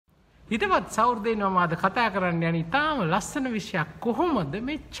හිතවත් සහෘදයනෝ මාද කතා කරන්න යන ඉතාම ලස්සන විෂයක් කොහොමද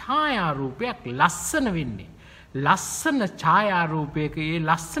මේ ඡායාරූපයක් ලස්සන වෙන්නේ. ලස්සන ඡායාරූපයක ඒ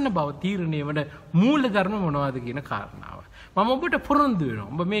ලස්සන බව තීරණය වන මූලධර්ම මොනවද කියන කාරණාව. මම ඔබට පොරොන්දු වෙනවා.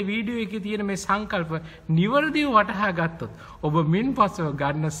 ඔබ මේ වීඩියෝ එකේ තියෙන මේ සංකල්ප නිවැරදිව වටහා ගත්තොත් ඔබ මින්පසුව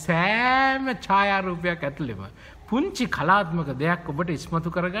ගන්න සෑම ඡායාරූපයක් ඇතුළෙම පුංචි කලාත්මක දෙයක් ඔබට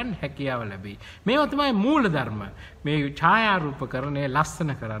ඉස්මතු කරගන්න හැකියාව ලැබෙයි. මේවා තමයි මූලධර්ම. මේ ඡායාරූපකරණය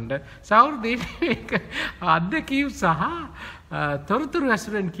ලස්සන කරන්න සහෘදයනි අත්දැකීම් සහ තොරතුරු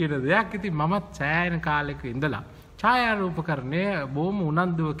ඇසුරෙන් කියන දෙයක්. ඉතින් මමත් සෑහෙන කාලෙක ඉඳලා ඡායාරූපකරණය බොහොම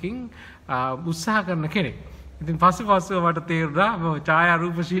උනන්දුවකින් උත්සාහ කරන කෙනෙක්. ඉතින් පස්සේ මට තේරුණා මම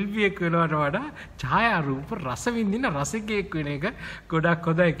ඡායාරූප ශිල්පියෙක් වෙනවට වඩා ඡායාරූප රස විඳින රසිකයෙක් වෙන එක ගොඩක්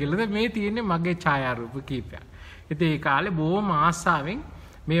හොඳයි කියලා. මේ තියෙන්නේ මගේ ඡායාරූප කීපයක්. ඉතින් ඒ කාලේ බොහොම ආසාවෙන්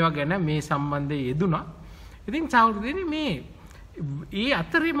මේවා ගැන මේ සම්බන්ධයෙන් යෙදුණා. ඉතින් සහෘදයනි මේ ඒ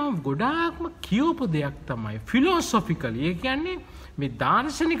අතරේ මම ගොඩාක්ම කියවපු දෙයක් තමයි ෆිලොසොෆිකලි. ඒ කියන්නේ මේ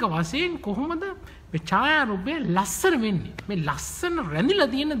දාර්ශනික වශයෙන් කොහොමද මේ ඡායාරූපය ලස්සන වෙන්නේ? මේ ලස්සන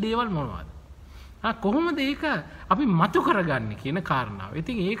රැඳිලා තියෙන දේවල් මොනවද? කොහොමද ඒක අපි මතු කරගන්නේ කියන කාරණාව.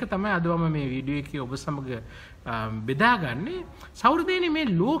 ඉතින් ඒක තමයි අද මම මේ වීඩියෝ එකේ ඔබ සමග බෙදාගන්නේ. සහෘදයනි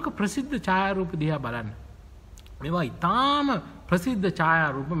මේ ලෝක ප්‍රසිද්ධ ඡායාරූප දිහා බලන්න. මේවා ඉතාම ප්‍රසිද්ධ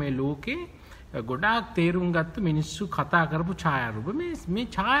ඡායාරූප මේ ලෝකේ ගොඩාක් තේරුම් ගත්ත මිනිස්සු කතා කරපු ඡායාරූප. මේ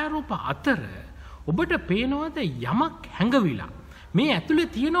ඡායාරූප අතර ඔබට පේනවද යමක් හැඟවිලා මේ ඇතුලේ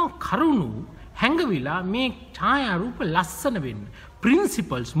තියෙන කරුණු හැඟවිලා මේ ඡායාරූප ලස්සන වෙන්න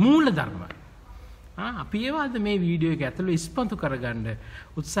ප්‍රින්සිපල්ස් මූලධර්ම අපි ඒවාද මේ වීඩියෝ එක ඇතුළේ ඉස්පතු කරගන්න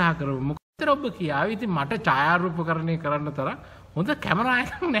උත්සාහ කරමු. මොකද ඔබ කියාවි ඉතින් මට ඡායාරූපකරණය කරන්න තරම් හොඳ කැමරා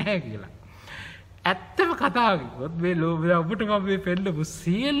එකක් නැහැ කියලා. ඇත්තම කතාව කිව්වොත් මේ ඔබට මම මේ පෙන්නපු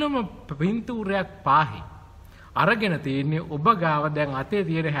සියලුම පින්තූරයක් පාහේ අරගෙන තියෙන්නේ ඔබ ගාව දැන් අතේ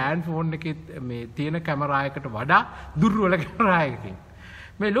තියෙන හෑන්ඩ් ෆෝන් එකේ මේ තියෙන කැමරා එකට වඩා දුර්වල කැමරා එකකින්.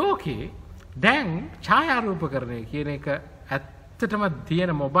 මේ ලෝකේ දැන් ඡායාරූපකරණය කියන එක ඇත්තටම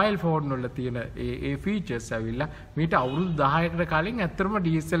තියෙන මොබයිල් ෆෝන් වල තියෙන ඒ ෆීචර්ස් ඇවිල්ලා මීට අවුරුදු 10කට කලින් ඇත්තටම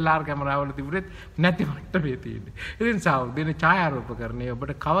DSLR කැමරා වල තිබුණෙත් නැති මට්ටමේ තියෙන්නේ. ඉතින් සහෘදයනි ඡායාරූපකරණය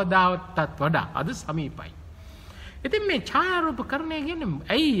ඔබට කවදාවත්වත් වඩා අද සමීපයි. ඉතින් මේ ඡායාරූපකරණය කියන්නේ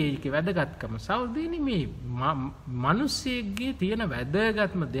ඇයි ඒකේ වැදගත්කම? සහෘදයනි මේ මිනිස්සෙගේ තියෙන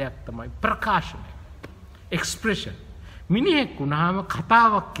වැදගත්ම දෙයක් තමයි ප්‍රකාශනය. එක්ස්ප්‍රෙෂන්. මිනිහෙක් වුණාම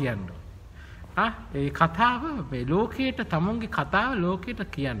කතාවක් කියන්නේ. ඒ කතාව මේ ලෝකයට තමුන්ගේ කතාව ලෝකයට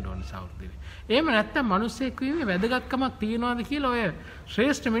කියන්න ඕන සහෘදයනි. එහෙම නැත්නම් මිනිස්සෙක් වීමේ වැදගත්කමක් තියනවාද කියලා ඔය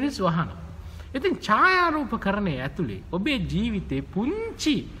ශ්‍රේෂ්ඨ මිනිස්සු අහනවා. ඉතින් ඡායාරූපකරණය ඇතුලේ ඔබේ ජීවිතේ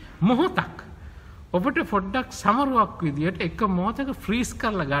පුංචි මොහොතක් ඔබට පොඩ්ඩක් සමරුවක් විදියට එක මොහොතක ෆ්‍රීස්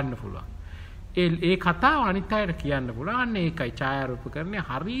කරලා ගන්න පුළුවන්. ඒ කතාව අනිත් අයට කියන්න පුළුවන්. අන්න ඒකයි ඡායාරූපකරණය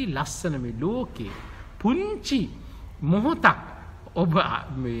හරි ලස්සන මේ ලෝකේ පුංචි මොහොතක් ඔබ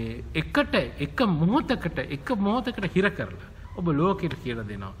මේ එක මොහොතකට හිර කරලා ඔබ ලෝකෙට කියලා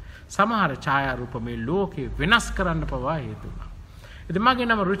දෙනවා. සමහර ඡායාරූප මේ ලෝකේ වෙනස් කරන්න පවා හේතු වුණා. ඉතින් මගේ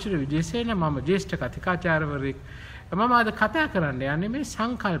නම රුචිර විජේසේන. මම ජ්‍යෙෂ්ඨ කතිකාචාර්යවරයෙක්. මම අද කතා කරන්න යන්නේ මේ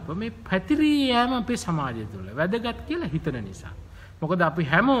සංකල්ප මේ පැතිරී යෑම අපේ සමාජය තුළ වැදගත් කියලා හිතන නිසා. මොකද අපි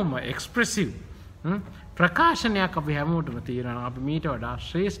හැමෝම එක්ස්ප්‍රෙසිව් ප්‍රකාශනයක් අපි හැමෝටම තියෙනවා. අපි මීට වඩා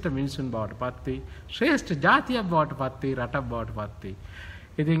ශ්‍රේෂ්ඨ මිනිසුන් බවට පත් වෙයි. ශ්‍රේෂ්ඨ ජාතියක් බවට පත් වෙයි. රටක් බවට පත් වෙයි.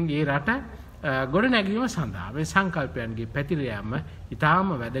 ඉතින් මේ රට ගොඩනැගීම සඳහා මේ සංකල්පයන්ගේ පැතිර යාම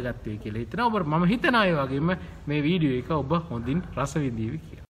ඉතාම වැදගත් වෙයි කියලා හිතනවා. ඔබ මම හිතනවා ඒ වගේම මේ වීඩියෝ එක ඔබ හොඳින් රස විඳීවි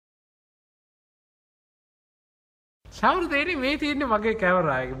කියලා. සහෘදයනි මේ තියෙන්නේ මගේ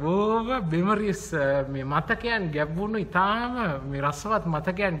කැමරා එක. බොහොම මෙමරිස් මේ මතකයන් ගැඹුණු ඉතාම මේ රසවත්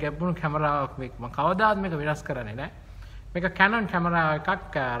මතකයන් ගැඹුණු කැමරාවක් මේක. මම කවදාවත් මේක වෙනස් කරන්නේ නැහැ. මේක Canon කැමරා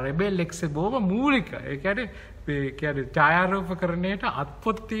එකක් Rebel X බොහොම මූලික. ඒ කියන්නේ ඡායාරූපකරණයට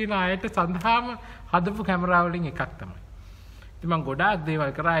අත්පොත් තියෙන අයට සඳහාම හදපු කැමරා වලින් එකක් තමයි. ඉතින් මම ගොඩාක්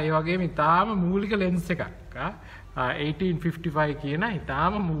දේවල් කරා. ඒ වගේම ඉතාම මූලික ලෙන්ස් එකක්. 1855 කියන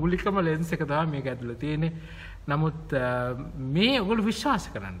ඉතාම මූලිකම ලෙන්ස් එක තමයි මේක ඇතුළේ තියෙන්නේ. නමුත් මේ ඔයගොල්ලෝ විශ්වාස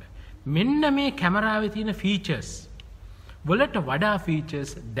කරන්න. මෙන්න මේ කැමරාවේ තියෙන ෆීචර්ස් වලට වඩා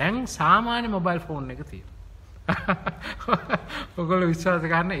ෆීචර්ස් දැන් සාමාන්‍ය මොබයිල් ෆෝන් එක තියෙනවා. ඔයගොල්ලෝ විශ්වාස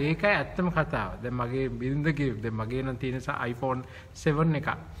කරන්න ඒකයි ඇත්තම කතාව. දැන් මගේ බිරිඳගේ දැන් මගේ නම් තියෙන iPhone 7 එක.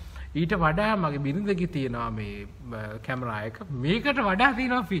 ඊට වඩා මගේ බිරිඳගේ තියෙනවා මේ කැමරා එක. මේකට වඩා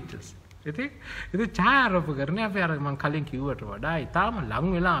තියෙනවා ෆීචර්ස්. ඉතින් ඡායාරූපකරණය අපි අර මම කලින් කිව්වට වඩා ඊටාම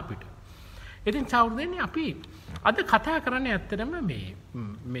ලං වෙලා අපිට. ඉතින් සහෘදයනි අපි අද කතා කරන්නේ ඇත්තටම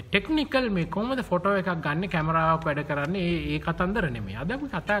මේ ටෙක්නිකල් මේ කොහොමද ෆොටෝ එකක් ගන්න කැමරාවක් වැඩ කරන්නේ ඒ කතන්දර නෙමෙයි. අද අපි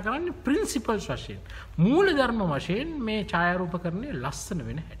කතා කරන්නේ ප්‍රින්සිපල්ස් වශයෙන් මූලධර්ම වශයෙන් මේ ඡායාරූපකරණය ලස්සන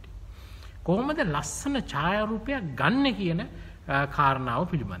වෙන හැටි. කොහොමද ලස්සන ඡායාරූපයක් ගන්න කියන කාරණාව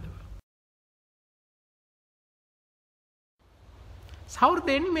පිළිබඳව.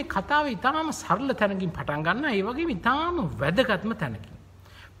 සහෘදයනි මේ කතාව ඉතාම සරල තැනකින් පටන් ගන්න. ඒ වගේම ඉතාම වැදගත්ම තැනකින්.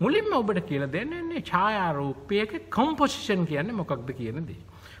 මුලින්ම ඔබට කියලා දෙන්නේ ඡායාරූපයක කම්පොසිෂන් කියන්නේ මොකක්ද කියන දේ.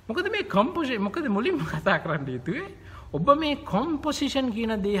 මොකද මේ කම්පොසිෂන් මොකද මුලින්ම කතා කරන්න යුතුවේ ඔබ මේ කොම්පොසිෂන්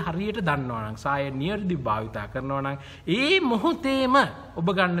කියන දේ හරියට දන්නවා නම් සාය නිවැරදි භාවිතා කරනවා නම් ඒ මොහොතේම ඔබ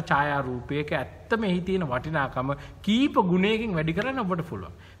ගන්න ඡායාරූපයක ඇත්තම එහි තියෙන වටිනාකම කීප ගුණයකින් වැඩි කරන්න ඔබට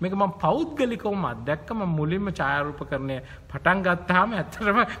පුළුවන්. මේක මම පෞද්ගලිකවම අත්දැක්ක. මම මුලින්ම ඡායාරූපකරණය පටන් ගත්තාම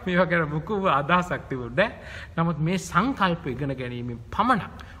ඇත්තටම මේවා ගැන මුකුව අදහසක් තිබුණේ නැහැ. නමුත් මේ සංකල්ප ඉගෙන ගැනීමෙන්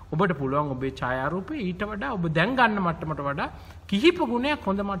පමණක් ඔබට පුළුවන් ඔබේ ඡායාරූපය ඊට වඩා ඔබ දැන් ගන්න මට්ටමට වඩා කිහිප ගුණයක්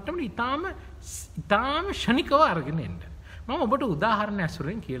හොඳ මට්ටමට ඉතාම ෂණිකව අරගෙන එන්න. මම ඔබට උදාහරණ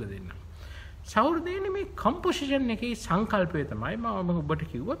ඇසුරෙන් කියලා දෙන්නම්. සහෘදයනි මේ කම්පොසිෂන් එකේ සංකල්පය තමයි මම ඔබට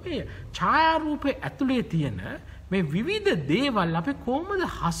කිව්වා මේ ඡායාරූපයේ ඇතුලේ තියෙන මේ විවිධ දේවල් අපි කොහොමද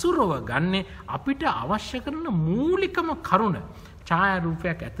හසුරව ගන්නේ අපිට අවශ්‍ය කරන මූලිකම කරුණ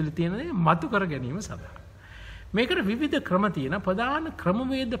ඡායාරූපයක් ඇතුලේ තියෙන දේ මතු කර ගැනීම සඳහා. මේකට විවිධ ක්‍රම තියෙන ප්‍රධාන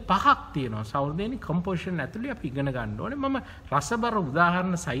ක්‍රමවේද පහක් තියෙනවා. සහෘදයනි කම්පොසිෂන් ඇතුලේ අපි ඉගෙන ගන්න ඕනේ. මම රසබර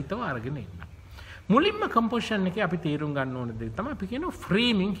උදාහරණ සහිතව අරගෙන ඉන්නම්. මුලින්ම කම්පොසිෂන් එකේ අපි තේරුම් ගන්න ඕන දේ තමයි අපි කියනවා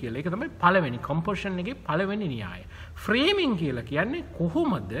ෆ්‍රේමින් කියලා. ඒක තමයි පළවෙනි කම්පොසිෂන් එකේ පළවෙනි න්‍යාය. ෆ්‍රේමින් කියලා කියන්නේ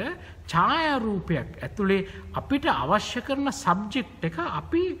කොහොමද ඡායාරූපයක් ඇතුලේ අපිට අවශ්‍ය කරන සබ්ජෙක්ට් එක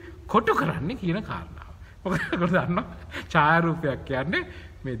අපි කොටු කරන්නේ කියන කාරණාව. මොකද දන්නවා ඡායාරූපයක් කියන්නේ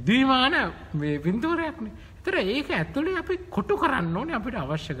මේ ද්විමාන මේ පින්තූරයක්නේ. ඒතර ඒක ඇතුලේ අපි කොටු කරන්න ඕනේ අපිට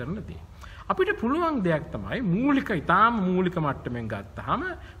අවශ්‍ය කරන දේ. අපිට පුළුවන් දෙයක් තමයි ඉතාම මූලික මට්ටමින් ගත්තාම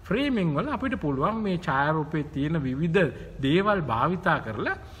ෆ්‍රේමින් වල අපිට පුළුවන් මේ ඡායාරූපයේ තියෙන විවිධ දේවල් භාවිතා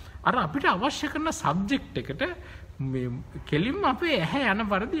කරලා අර අපිට අවශ්‍ය කරන සබ්ජෙක්ට් එකට මේ කෙලින්ම අපේ ඇහැ යන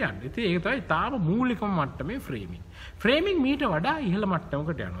පරිදි යන්න. ඉතින් ඒක තමයි ඉතාම මූලිකම මට්ටමේ ෆ්‍රේමින්. ෆ්‍රේමින් මීට වඩා ඉහළ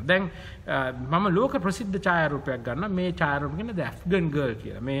මට්ටමකට යනවා. දැන් මම ලෝක ප්‍රසිද්ධ ඡායාරූපයක් ගන්න. මේ ඡායාරූපය කියන්නේ ද ඇෆ්ගන් ගර්ල්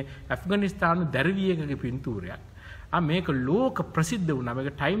කියලා. මේ ඇෆ්ගනිස්තානු දැරිවියකගේ පින්තූරයක්. මේක ලෝක ප්‍රසිද්ධ වුණා. මේක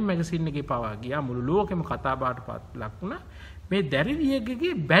ටයිම් මැගසින් එකේ පවා ගියා. මුළු ලෝකෙම කතා බහට ලක් වුණා. මේ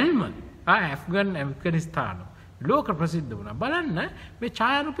දැරිවියකගේ බැල්ම ඇෆ්ගනිස්තානු ලෝක ප්‍රසිද්ධ වුණා. බලන්න මේ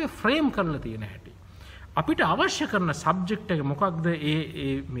ඡායාරූපය ෆ්‍රේම් කරලා තියෙන හැටි. අපිට අවශ්‍ය කරන සබ්ජෙක්ට් එක මොකක්ද?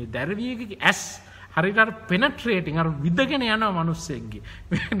 මේ දැරිවියකගේ ඇස් හරියට අර පෙනට්‍රේටින් අර විදගෙන යනවා මිනිස්සෙක්ගේ.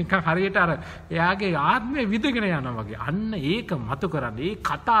 නිකන් හරියට අර එයාගේ ආත්මය විදගෙන යනවා වගේ. අන්න ඒක මතු කරන්න, ඒ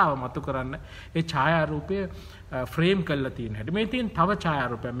කතාව මතු කරන්න ඒ ඡායාරූපය ෆ්‍රේම් කරලා තියෙන හැටි. මේ තියෙන තව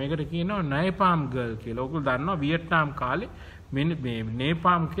ඡායාරූපයක්. මේකට කියනවා නේපාම් ගර්ල් කියලා. ඔයගොල්ලෝ දන්නවා වියට්නාම් කාලේ මේ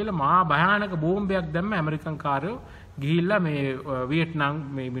නේපාම් කියලා මහා භයානක බෝම්බයක් දැම්ම ඇමරිකන් කාරයෝ ගිහිල්ලා මේ වියට්නාම්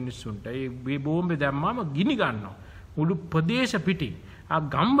මේ මිනිස්සුන්ට. ඒ බෝම්බේ දැම්මම ගිනි ගන්නවා. මුළු ප්‍රදේශ පිටින්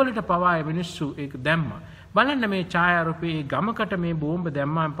ගම්වලට පවා මිනිස්සු ඒක දැම්මා. බලන්න මේ ඡායාරූපයේ ගමකට මේ බෝම්බ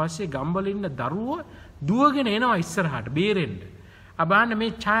දැම්මාන් පස්සේ ගම්වල ඉන්න දරුවෝ දුවගෙන එනවා ඉස්සරහට බේරෙන්න. බලන්න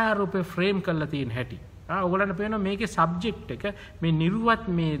මේ ඡායාරූපේ ෆ්‍රේම් කරලා තියෙන හැටි. ඔයගොල්ලන්ට පේනවා මේකේ සබ්ජෙක්ට් එක මේ නිර්වත්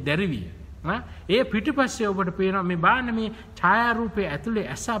මේ දැරිවිය. ඒ පිටිපස්සේ ඔබට පේනවා මේ බලන්න මේ ඡායාරූපයේ ඇතුලේ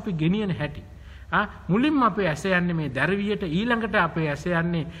ඇස අපි ගෙනියන හැටි. මුලින්ම අපේ ඇස යන්නේ මේ දැරිවියට, ඊළඟට අපේ ඇස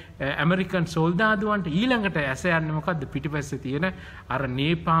යන්නේ ඇමරිකන් සොල්දාදුවන්ට, ඊළඟට ඇස යන්නේ මොකද්ද? පිටිපස්සේ තියෙන අර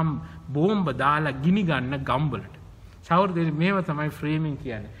නේපාම් බෝම්බ දාලා ගිනි ගන්න ගම්වලට. සහෝදරයනි මේව තමයි ෆ්‍රේමින්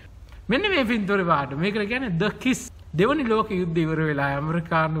කියන්නේ. මෙන්න මේ පින්තූරේ වාට මේකට කියන්නේ ද කිස්. දෙවනි ලෝක යුද්ධය ඉවර වෙලා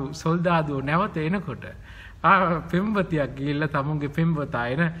ඇමරිකානු සොල්දාදුවෝ නැවත එනකොට පෙම්වතියක් ගිහිල්ලා තමුන්ගේ පෙම්වතා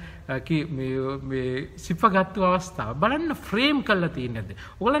එන මේ සිපගත්තු අවස්ථාව බලන්න ෆ්‍රේම් කරලා තියෙන්නේ නැද්ද?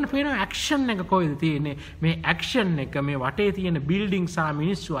 ඔයගලන්ට පේනවා ඇක්ෂන් එක කොහෙද තියෙන්නේ? මේ ඇක්ෂන් එක මේ වටේ තියෙන බිල්ඩින් සහ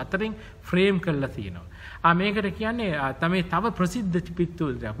මිනිස්සු අතරින් ෆ්‍රේම් කරලා තියෙනවා. මේකට කියන්නේ තමයි තව ප්‍රසිද්ධ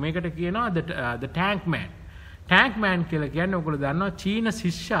පින්තූරයක්. මේකට කියනවා the tank man. ටැන්ක් මෑන් කියලා කියන්නේ ඔයගොල්ලෝ දන්නවා චීන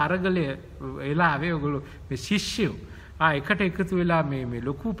ශිෂ්‍ය අරගලය වෙලාවේ ඔයගොල්ලෝ මේ ශිෂ්‍යයෝ එකට එකතු වෙලා මේ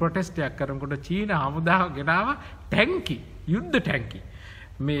ලොකු ප්‍රොටෙස්ට් එකක් කරනකොට චීන හමුදාව ගෙනාවා ටැංකි යුද්ධ ටැංකි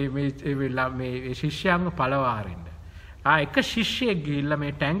මේ ශිෂ්‍යයන්ව පළවා අරින්න. එක ශිෂ්‍යයෙක් ගිහිල්ලා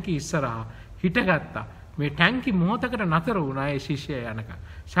මේ ටැංකි ඉස්සරහා හිටගත්තා. මේ ටැංකි මොහොතකට නතර වුණා ඒ ශිෂ්‍යයා යනකම්.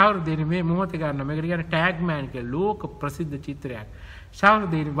 සහෘදයනි මේ මොහොත ගන්න මේකට කියන්නේ ටැග් මෑන් කියලා ලෝක ප්‍රසිද්ධ චිත්‍රයක්.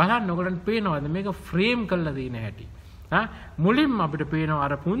 සහෘදයනි බලන්න ඔයගලන්ට පේනවද මේක ෆ්‍රේම් කරලා තියෙන හැටි? මුලින්ම අපිට පේනවා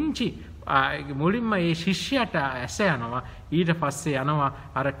අර පුංචි මුලින්ම මේ ශිෂ්‍යයට ඇස යනවා ඊට පස්සේ යනවා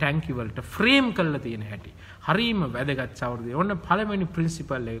අර ටැංකි වලට ෆ්‍රේම් කරලා තියෙන හැටි. හරීම වැදගත් සහෘදයනි. ඔන්න පළවෙනි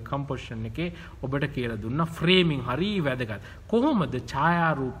ප්‍රින්සිපල් එක කම්පොසිෂන් එකේ ඔබට කියලා දුන්නා ෆ්‍රේමින් හරී වැදගත්. කොහොමද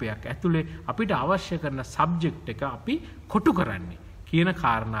ඡායාරූපයක් ඇතුලේ අපිට අවශ්‍ය කරන සබ්ජෙක්ට් එක අපි කොටු කරන්නේ කියන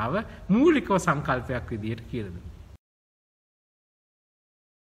කාරණාව මූලිකව සංකල්පයක් විදිහට කියලා දුන්නා.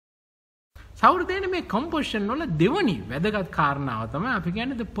 සෞරදේන මේ කම්පොසිෂන් වල දෙවනි වැදගත් කාරණාව තමයි අපි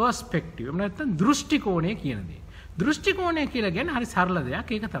කියන්නේ the perspective. එහෙම නැත්නම් දෘෂ්ටි කෝණය කියන දේ. දෘෂ්ටි කෝණය කියලා කියන්නේ හරි සරල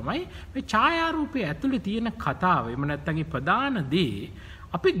දෙයක්. ඒක තමයි මේ ඡායාරූපයේ ඇතුලේ තියෙන කතාව. එහෙම නැත්නම් ඒ ප්‍රධාන දේ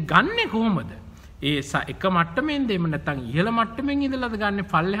අපි ගන්නෙ කොහොමද? ඒ එක මට්ටමෙන්ද එහෙම නැත්නම් ඉහළ මට්ටමින් ඉඳලාද ගන්නෙ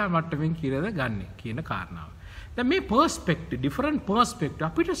පල්ලෙහා මට්ටමින් කියලාද ගන්නෙ කියන කාරණාව. දැන් මේ perspective different perspective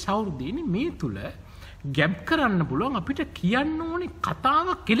අපිට සෞරදීනේ මේ තුල ගැප් කරන්න පුළුවන් අපිට කියන්න ඕනේ කතාව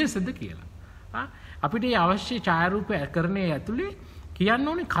කෙලෙසද කියලා. අපිට මේ අවශ්‍ය ඡායාරූපය කරන්නේ ඇතුලේ කියන්න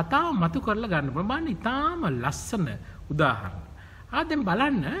ඕනේ කතාව මතු කරලා ගන්න පුළුවන්. බලන්න ඉතාම ලස්සන උදාහරණ. දැන්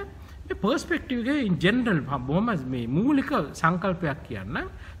බලන්න මේ perspective එකේ in general බොහොම මේ මූලික සංකල්පයක් කියන්න.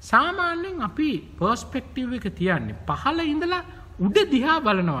 සාමාන්‍යයෙන් අපි perspective එක තියන්නේ පහළ ඉඳලා උඩ දිහා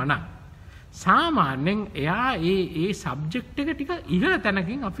බලනවා නම් සාමාන්‍යයෙන් එයා ඒ සබ්ජෙක්ට් එක ටික ඉහළ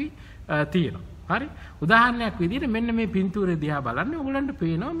තැනකින් අපි තියෙනවා. හරි උදාහරණයක් විදිහට මෙන්න මේ පින්තූරය දිහා බලන්න ඔයගලන්ට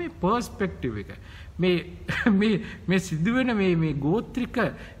පේනවා මේ perspective එක මේ සිදුවෙන මේ ගෝත්‍රික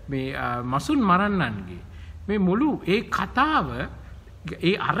මේ මසුන් මරන්නන්ගේ මේ මුළු ඒ කතාව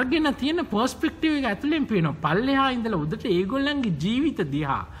ඒ අරගෙන තියෙන perspective එක ඇතුලෙන් පේනවා පල්ලෙහා ඉඳලා උඩට ඒගොල්ලන්ගේ ජීවිත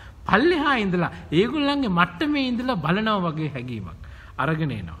දිහා පල්ලෙහා ඉඳලා ඒගොල්ලන්ගේ මට්ටමේ ඉඳලා බලනවා වගේ හැඟීමක්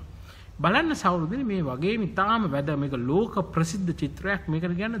අරගෙන එනවා බලන්න සෞරදෙනි මේ වගේ ඉතාම මේක ලෝක ප්‍රසිද්ධ චිත්‍රයක්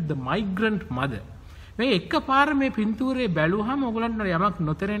මේකට කියන්නේ the migrant mother මේ එකපාර මේ පින්තූරේ බැලුවහම ඔයගලන්ට යමක්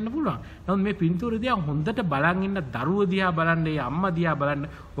නොතේරෙන්න පුළුවන්. නමුත් මේ පින්තූරය දිහා හොඳට බලන් ඉන්න දරුවෝ දිහා බලන්න, ඒ අම්මා දිහා බලන්න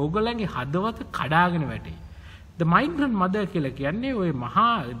ඔයගලන්ගේ හදවත කඩාගෙන වැටේ. the migrant mother කියලා කියන්නේ ওই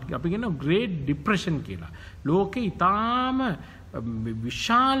මහා අපි කියන great depression කියලා. ලෝකේ ඉතාම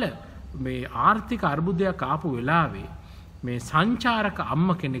විශාල මේ ආර්ථික අර්බුදයක් ආපු වෙලාවේ මේ සංචාරක අම්ම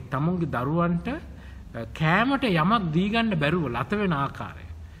කෙනෙක් තමුන්ගේ දරුවන්ට කෑමට යමක් දී ගන්න බැරුව ලත වෙන ආකාරය.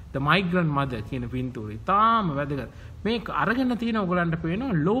 the migrant mother කියන පින්තූරය ඉතාම වැදගත්. මේක අරගෙන තියෙන ඔයගලන්ට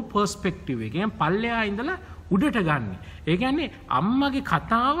පේනවා low perspective එක. කියන්නේ පල්ලෙහා ඉඳලා උඩට ගන්න. ඒ කියන්නේ අම්මගේ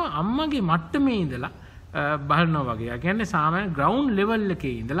කතාව අම්මගේ මට්ටමේ ඉඳලා බලනවා වගේ. ඒ කියන්නේ සාමාන්‍ය ground level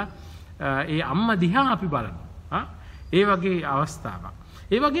එකේ ඉඳලා ඒ අම්මා දිහා අපි බලනවා. ඒ වගේ අවස්ථාවක්.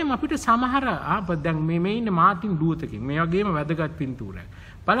 ඒ වගේම අපිට සමහර දැන් මේ ඉන්න මාටින් ලූතර් කිං මේ වගේම වැදගත් පින්තූරයක්.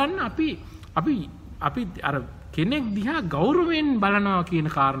 බලන්න අපි අර කෙනෙක් දිහා ගෞරවයෙන් බලනවා කියන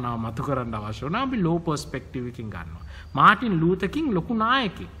කාරණාව මතු කරන්න අවශ්‍ය වුණා. අපි low perspective එකකින් ගන්නවා. මාටින් ලූතර් කිං ලොකු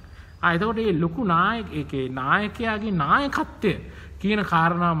නායකයෙක්. එතකොට මේ ලොකු නායකයාගේ නායකත්වය කියන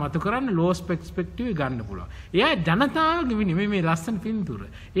කාරණාව මතු කරන්න low perspective ගන්න පුළුවන්. එයා ජනතාවගේ නෙමෙයි මේ ලස්සන පින්තූර.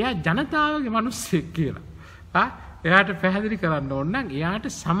 එයා ජනතාවගේ මිනිස්සෙක් කියලා. එයාට පැහැදිලි කරන්න ඕන නම් එයාට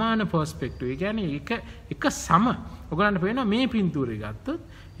සමාන perspective. ඒ කියන්නේ එක සම ඔයගලන්ට පේනවා මේ පින්තූරය ගත්තොත්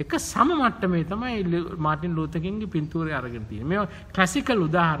එක සම මට්ටමේ තමයි මාටින් ලූතර් කිංගේ පින්තූරය අරගෙන තියෙන්නේ. මේවා ක්ලාසිකල්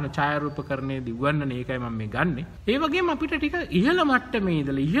උදාහරණ ඡායාරූපකරණයේදී උගන්වන එකයි මම මේ ගන්නෙ. ඒ වගේම අපිට ටික ඉහළ මට්ටමේ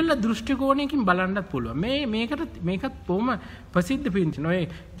ඉඳලා ඉහළ දෘෂ්ටි කෝණයකින් බලන්නත් පුළුවන්. මේකත් බොහොම ප්‍රසිද්ධ පින්තූර. ඔය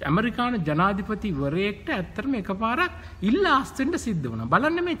ඇමරිකානු ජනාධිපතිවරයෙක්ට ඇත්තටම එකපාරක් ඉල්ල ආස්තෙන්ට සිද්ධ වුණා.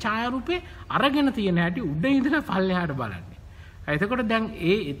 බලන්න මේ ඡායාරූපේ අරගෙන තියෙන හැටි උඩ ඉඳලා පල්ලෙහාට බලන්නේ. එතකොට දැන්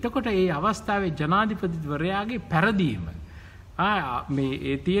එතකොට ඒ අවස්ථාවේ ජනාධිපතිවරයාගේ පෙරදීම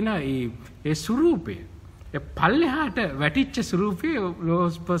මේ තියෙන ඒ ස්වරූපය පල්ලෙහාට වැටිච්ච ස්වරූපය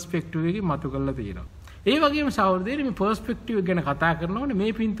ලෝස් perspective එකකින් මතු කරලා තියෙනවා. ඒ වගේම සහෝදරයනි මේ perspective ගැන කතා කරනකොට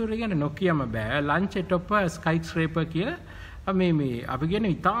මේ පින්තූරය ගැන නොකියම බෑ. lunch atop a skyscraper කියලා මේ අපි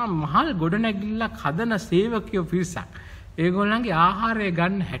කියන්නේ ඉතාම මහල් ගොඩනැගිල්ලක් හදන සේවකයෝ පිරිසක්. ඒගොල්ලන්ගේ ආහාරය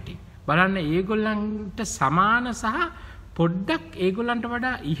ගන්න හැටි. බලන්න ඒගොල්ලන්ට සමාන සහ පොඩ්ඩක් ඒගොල්ලන්ට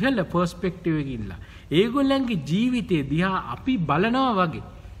වඩා ඉහළ perspective එකකින්ලා ඒගොල්ලන්ගේ ජීවිතේ දිහා අපි බලනවා වගේ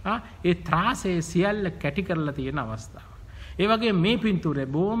ඒ ත්‍රාසයේ සියල්ල කැටි කරලා තියෙන අවස්ථාව. ඒ වගේ මේ පින්තූරය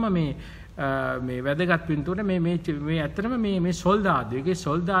බොහොම මේ වැදගත් පින්තූරය මේ ඇත්තටම මේ සොල්දාදුවගේ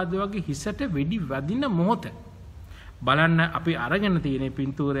සොල්දාදුවගේ හිසට වෙඩි වදින මොහොත බලන්න අපි අරගෙන තියෙන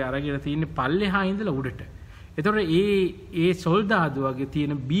පින්තූරය අරගෙන තියෙන්නේ පල්ලෙහා ඉඳලා උඩට. එතකොට ඒ සොල්දාදුවගේ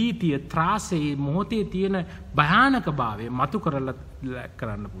තියෙන බීතිය ත්‍රාසයේ මොහොතේ තියෙන භයානකභාවය මතු කරලා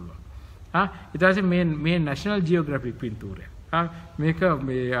කරන්න පුළුවන්. ඊට පස්සේ මේ National Geographic පින්තූරය. මේක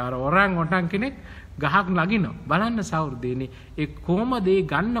මේ අර ඔරන් ඔටන් කෙනෙක් ගහක් නගිනවා. බලන්න සෞර්දේනි ඒ කොහමද ඒ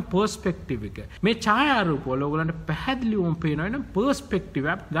ගන්න perspective එක. මේ ඡායාරූප වල ඔයගලන්ට පැහැදිලිවම පේනවා නේද perspective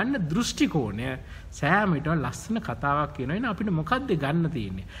එක ගන්න දෘෂ්ටි කෝණය සෑමටම ලස්සන කතාවක් කියනවා. එන අපිට මොකද්ද ගන්න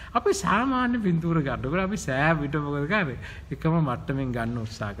තියෙන්නේ? අපි සාමාන්‍ය පින්තූර ගන්නකොට අපි සෑම විට මොකද කරන්නේ? එකම මට්ටමින් ගන්න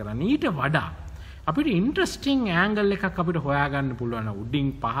උත්සාහ කරන්නේ. ඊට වඩා අපිට ඉන්ට්‍රස්ටිං ඇංගල් එකක් අපිට හොයාගන්න පුළුවන් උඩින්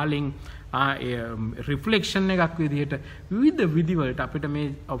පහලින් රිෆ්ලෙක්ෂන් එකක් විදිහට විවිධ විදිවලට අපිට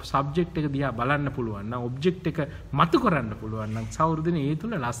මේ සබ්ජෙක්ට් එක දිහා බලන්න පුළුවන් නම් ඔබ්ජෙක්ට් එක මතු කරන්න පුළුවන් නම් සෞර්දිනේ ඒ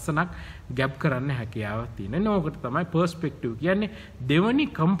තුල ලස්සනක් ගැප් කරන්න හැකියාවක් තියෙනවා. නෝකට තමයි පර්ස්පෙක්ටිව් කියන්නේ දෙවනි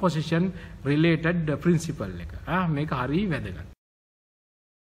කම්පොසිෂන් රිලේටඩ් ප්‍රින්සිපල් එක. මේක හරිය වැදගත්.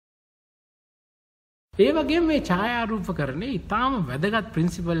 ඒ වගේම මේ ඡායාරූපකරණයේ ඊටාම වැදගත්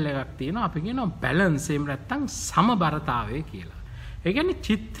ප්‍රින්සිපල් එකක් තියෙනවා. අපි කියනවා බැලන්ස් එහෙම නැත්නම් සමබරතාවය කියලා. ඒ කියන්නේ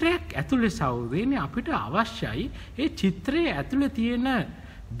චිත්‍රයක් ඇතුලේ සෞර්දිනේ අපිට අවශ්‍යයි ඒ චිත්‍රයේ ඇතුලේ තියෙන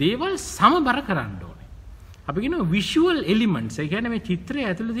දේවල් සමබර කරන්න ඕනේ. අපි කියනවා විෂුවල් එලිමන්ට්ස්. ඒ කියන්නේ මේ චිත්‍රයේ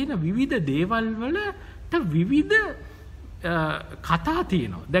ඇතුලේ තියෙන විවිධ දේවල් වලට විවිධ කතා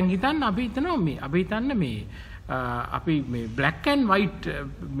තියෙනවා. දැන් හිතන්න අපි හිතන්න මේ අපි මේ බ්ලැක් ඇන්ඩ් වයිට්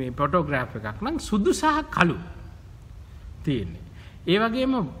මේ ෆොටෝග්‍රාෆ් එකක් නම් සුදු සහ කළු තියෙන්නේ. ඒ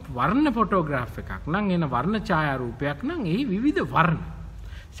වගේම වර්ණ ෆොටෝග්‍රාෆ් එකක් නම් එන වර්ණ ඡායාරූපයක් නම් එහි විවිධ වර්ණ.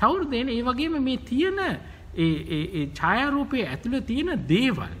 සෞර්දේන ඒ වගේම මේ තියෙන ඒ ඡායාරූපයේ ඇතුළේ තියෙන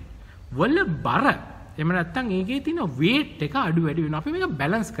දේවල් වල බර එහෙම නැත්නම් ඒකේ තියෙන weight එක අඩු වැඩි වෙනවා. අපි මේක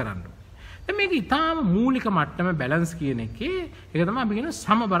බැලන්ස් කරන්න ඕනේ. දැන් මේක ඊටාම මූලික මට්ටමේ බැලන්ස් කියන එකේ ඒක තමයි අපි කියන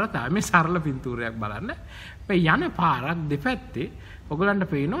සමබරතාවය. මේ සරල පින්තූරයක් බලන්න. මේ යන පාරක් දෙපැත්තේ ඔයගලන්ට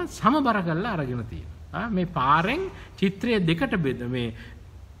පේනවා සමබර කරලා අරගෙන තියෙනවා. මේ පාරෙන් චිත්‍රය දෙකට බෙද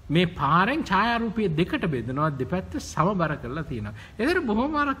මේ පාරෙන් ඡායාරූපය දෙකට බෙදනවා දෙපැත්ත සමබර කරලා තියෙනවා. ඒතර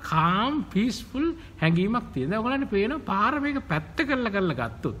බොහොම කාම් පීස්ෆුල් හැඟීමක් තියෙනවා. ඔයගලන්ට පේනවා පාර මේක පැත්ත කරලා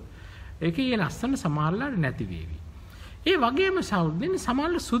ගත්තොත් ඒකේ ලස්සන සමාල්ලාට නැති වේවි. ඒ වගේම සෞර්දින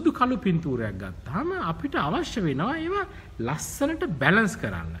සමාල්ල සුදු කළු පින්තූරයක් ගත්තාම අපිට අවශ්‍ය වෙනවා ඒවා ලස්සනට බැලන්ස්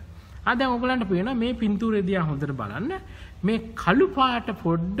කරන්න. දැන් ඔයගලන්ට පේනවා මේ පින්තූරය දිහා හොඳට බලන්න මේ කළු පාට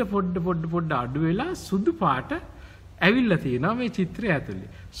පොඩ්ඩ අඩු වෙලා සුදු පාට ඇවිල්ලා තියෙනවා මේ චිත්‍රය ඇතුලේ.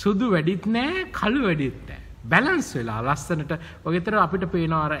 සුදු වැඩිත් නැහැ කළු වැඩිත් නැහැ. බැලන්ස් වෙලා ලස්සනට ඔයගෙතර අපිට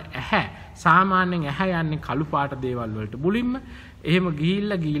පේනවා අර ඇහැ සාමාන්‍යයෙන් ඇහැ යන්නේ කළු පාට දේවල් වලට මුලින්ම එහෙම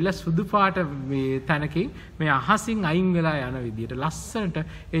ගිහිල්ලා සුදු පාට මේ තැනකින් මේ අහසින් අයින් වෙලා යන විදිහට ලස්සනට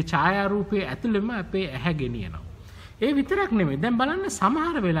ඒ ඡායාරූපයේ ඇතුළෙම අපේ ඇහැ ගෙනියනවා. ඒ විතරක් නෙමෙයි. දැන් බලන්න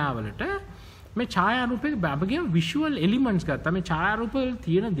සමහර වෙලාවලට මේ ඡායාරූපයේ අපගේ විෂුවල් එලිමන්ට්ස් ගත්තා මේ ඡායාරූපවල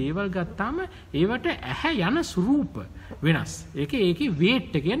තියෙන දේවල් ගත්තාම ඒවට ඇහැ යන ස්වරූප වෙනස්. ඒකේ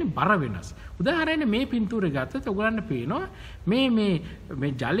weight එක කියන්නේ බර වෙනස්. උදාහරණයක් මේ පින්තූරය ගත්තොත් ඔයගලන්ට පේනවා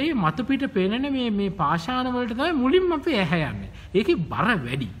මේ ජලයේ මතු පිට පේනන මේ පාෂාණ වලට තමයි මුලින්ම අපේ ඇහැ යන්නේ. ඒකේ බර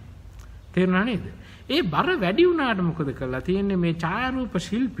වැඩි. තේරුණා නේද? ඒ බර වැඩි වුණාට මොකද කරලා තියෙන්නේ මේ ඡායාරූප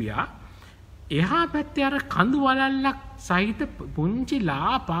ශිල්පියා එහා පැත්තේ අර කඳු වලල්ලක් සහිත පුංචි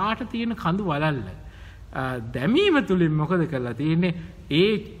ලා පාට තියෙන කඳු වලල්ල දැමීම තුලින් මොකද කරලා තියෙන්නේ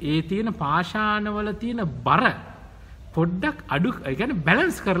ඒ තියෙන පාෂාණවල තියෙන බර පොඩ්ඩක් අඩු ඒ කියන්නේ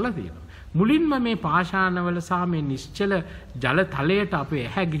බැලන්ස් කරලා තියෙනවා. මුලින්ම මේ පාෂාණවල සහ මේ නිශ්චල ජල තලයට අපේ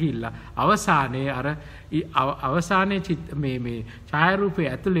ඇහැ ගිහිල්ලා අවසානයේ මේ ඡායාරූපයේ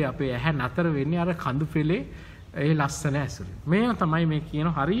ඇතුලේ අපේ ඇහැ නතර වෙන්නේ අර කඳු පෙලේ ඒ ලස්සන ඇසුරින්. මේවා තමයි මේ කියන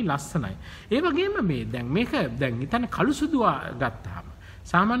හරි ලස්සනයි. ඒ වගේම මේ දැන් හිතන්න කළු සුදු ගත්තාම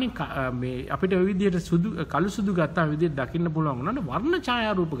සාමාන්‍යයෙන් මේ අපිට ওই විදිහට කළු සුදු ගත්තාම විදිහට දකින්න පුළුවන් වුණාට වර්ණ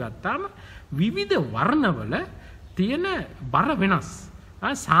ඡායාරූප ගත්තාම විවිධ වර්ණවල තියෙන බර වෙනස්.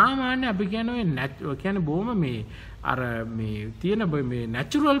 සාමාන්‍ය අපි කියන්නේ බොහොම මේ අර මේ තියෙන මේ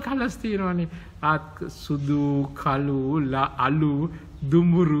නැචරල් කලර්ස් තියෙනවානේ. සුදු කළු අලු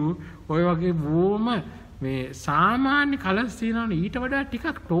දුඹුරු ඔය වගේ බොහොම මේ සාමාන්‍ය කලර්ස් තියෙනවනේ ඊට වඩා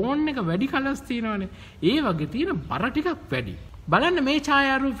ටිකක් ටෝන් එක වැඩි කලර්ස් තියෙනවනේ. ඒ වගේ තියෙන බර ටිකක් වැඩි. බලන්න මේ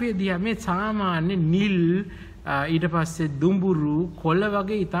ඡායාරූපයේ දිහා මේ සාමාන්‍ය නිල් ඊට පස්සේ දුඹුරු කොළ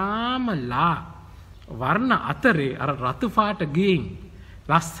වගේ ඊටාම වර්ණ අතරේ අර රතු පාට ගේන්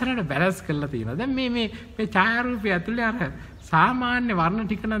ලස්සනට බැලන්ස් කරලා තියෙනවා. දැන් මේ ඡායාරූපය ඇතුලේ අර සාමාන්‍ය වර්ණ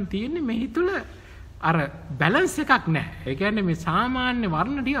ටික නම් තියෙන්නේ මෙහි තුල අර බැලන්ස් එකක් නැහැ. ඒ කියන්නේ මේ සාමාන්‍ය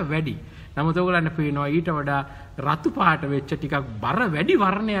වර්ණ ටික වැඩි. නමුත් ඔයගලන්ට පේනවා ඊට වඩා රතු පාට වෙච්ච ටිකක් බර වැඩි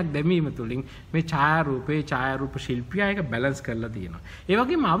වර්ණයක් දැමීම තුලින් මේ ඡායාරූප ශිල්පියා එක බැලන්ස් කරලා තියෙනවා. ඒ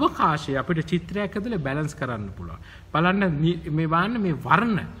වගේම අවකාශය අපිට චිත්‍රයක් ඇතුලේ බැලන්ස් කරන්න පුළුවන්. බලන්න මේ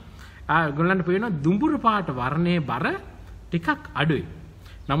වර්ණ ඔයගලන්ට පේනවා දුඹුරු පාට වර්ණයේ බර ටිකක් අඩුයි.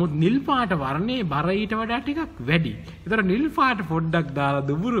 නමුත් නිල් පාට වර්ණයේ බර ඊට වඩා ටිකක් වැඩි. ඒතර නිල් පාට පොඩ්ඩක් දාලා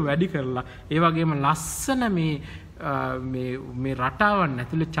දුඹුරු වැඩි කරලා ඒ වගේම ලස්සන මේ රටාවන්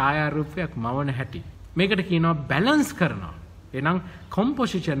ඇතුලේ ඡායාරූපයක් මවන හැටි. මේකට කියනවා බැලන්ස් කරනවා. එහෙනම්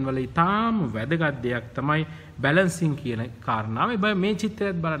කොම්පොසිෂන් වල ඊටාම වැදගත් දෙයක් තමයි බැලන්සින් කියන කාරණාව. මේ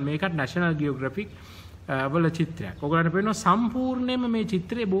චිත්‍රයත් බලන්න මේකට නැෂනල් ජියෝග්‍රැෆික් වල චිත්‍රයක්. ඔයගොල්ලන්ට පේනවා සම්පූර්ණයෙන්ම මේ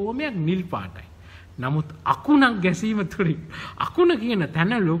චිත්‍රයේ බොහොමයක් නිල් පාටයි. නමුත් අකුණක් ගැසීම තුලින් අකුණ කියන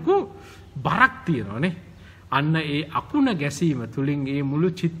තැන ලොකු බරක් තියෙනවානේ. අන්න ඒ අකුණ ගැසීම තුලින් ඒ මුළු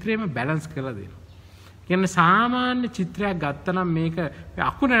චිත්‍රයම බැලන්ස් කරලා දෙනවා. කියන්නේ සාමාන්‍ය චිත්‍රයක් ගත්තනම් මේක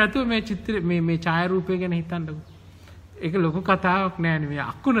අකුණ නැතුව මේ චිත්‍ර මේ ඡායාරූපය ගැන හිතන්නකෝ. ඒක ලොකු කතාවක් නෑනේ මේ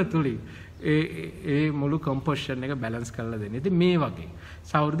අකුණ තුලින් ඒ මුළු කම්පොසිෂන් එක බැලන්ස් කරලා දෙන්නේ. ඉතින් මේ වගේ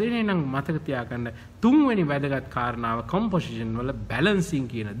සෞර්දේනේ නම් මතක තියාගන්න තුන්වෙනි වැදගත් කාරණාව කම්පොසිෂන් වල බැලන්සින්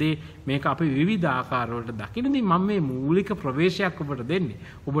කියන දේ. මේක අපි විවිධ ආකාරවලට දකින්නදී මම මේ මූලික ප්‍රවේශයක් ඔබට දෙන්නේ.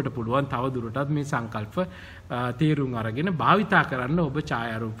 ඔබට පුළුවන් තව දුරටත් මේ සංකල්ප තේරුම් අරගෙන භාවිතා කරන්න ඔබ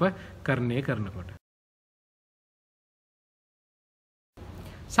ඡායාරූපකරණය කරනකොට.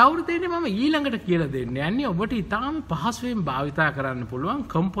 සෞර්දේනේ මම ඊළඟට කියලා දෙන්න යන්නේ ඔබට ඉතාම පහසුවෙන් භාවිතා කරන්න පුළුවන්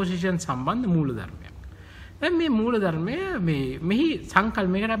කම්පොසිෂන් සම්බන්ධ මූලධර්මයක්. දැන් මේ මූලධර්මය මෙහි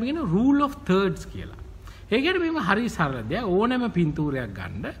සංකල්පයකට අපි කියන rule of thirds කියලා. ඒ කියන්නේ මේක හරි සරල දෙයක්. ඕනෑම පින්තූරයක්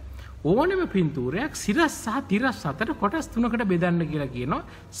ගන්න ඕනෑම පින්තූරයක් සිරස් සහ තිරස් අතර කොටස් තුනකට බෙදන්න කියලා කියනවා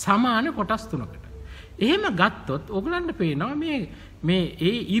සමාන කොටස් තුනකට. එහෙම ගත්තොත් ඔයගලන්ට පේනවා මේ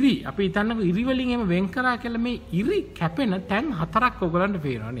ඒ ඉරි අපි හිතන්නකෝ ඉරි වලින් එහෙම වෙන් කරා කියලා මේ ඉරි කැපෙන තැන් හතරක් ඔයගලන්ට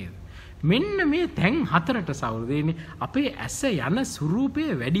පේනවා නේද? මෙන්න මේ තැන් හතරට සෞර්දේනේ අපේ ඇස යන ස්වරූපය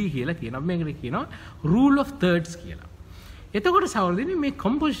වැඩි කියලා කියනවා. මේකට කියනවා rule of thirds කියලා. එතකොට සෞර්දේනේ මේ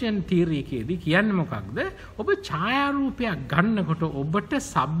composition theory එකේදී කියන්නේ මොකක්ද? ඔබ ඡායාරූපයක් ගන්නකොට ඔබට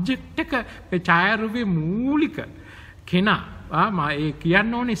subject එක මේ ඡායාරූපයේ මූලික කෙනා ඒ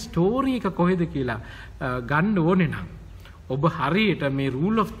කියන්න ඕනේ ස්ටෝරි එක කොහෙද කියලා ගන්න ඕනේ නම් ඔබ හරියට මේ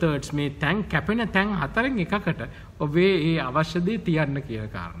rule of thirds මේ තැන් කැපෙන තැන් හතරෙන් එකකට ඔබේ ඒ අවශ්‍ය දේ තියන්න කියන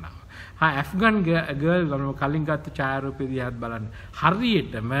කාරණාව. ඇෆ්ගන් ගර්ල් ගම කලින් ගත්ත ඡායාරූපය දිහාත් බලන්න.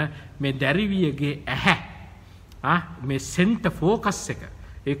 හරියටම මේ දැරිවියගේ ඇහැ මේ සෙන්ටර් ફોකස් එක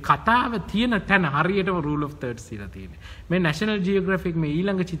ඒ කතාව තියෙන තැන හරියටම rule of thirds කියලා තියෙන්නේ. මේ National Geographic මේ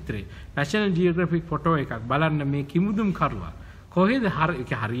ඊළඟ චිත්‍රේ National Geographic ෆොටෝ එකක් බලන්න මේ කිමුදුම් කරුවා කොහෙද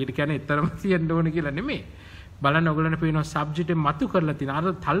හරියට කියන්නේ එතරම් තියෙන්න ඕනේ කියලා නෙමෙයි. බලන්න ඔයගලන්ට පේනවා සබ්ජෙක්ට් එක මතු කරලා තියෙන අර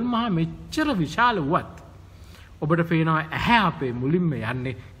තල්මහා මෙච්චර විශාල වුවත් ඔබට පේනවා ඇහැ අපේ මුලින්ම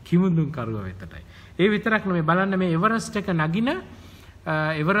යන්නේ කිමුදුම් කරුවා වෙතටයි. ඒ විතරක් නෙමෙයි බලන්න මේ එවරස්ට් එක නගින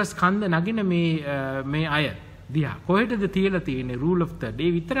එවරස්ට් කන්ද නගින මේ අය දිහා කොහෙටද තියලා තියෙන්නේ rule of third.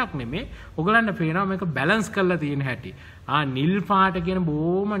 ඒ විතරක් නෙමෙයි ඔයගලන්ට පේනවා මේක බැලන්ස් කරලා තියෙන හැටි. නිල් පාට කියන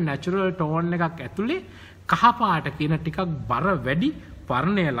බොහොම නැචරල් ටෝන් එකක් ඇතුලේ කහ පාට කියන ටිකක් බර වැඩි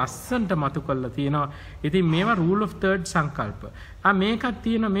වර්ණය ලස්සනට මතු කරලා තියෙනවා. ඉතින් මේවා rule of third සංකල්ප. මේකක්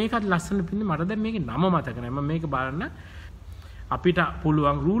තියෙන මේකත් ලස්සන පින්නේ මට දැන් මේකේ නම මතක නැහැ. මම මේක බලන්න අපිට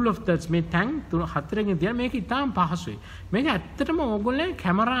පුළුවන් rule of thirds මේ තැන් තුන හතරකින් තියන මේක ඉතාම පහසුයි. මේක ඇත්තටම ඕගොල්ලෝ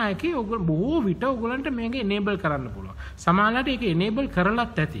කැමරා එකේ ඕගොල්ලෝ බොහෝ විට ඕගොල්ලන්ට මේක enable කරන්න පුළුවන්. සමහරවිට ඒක enable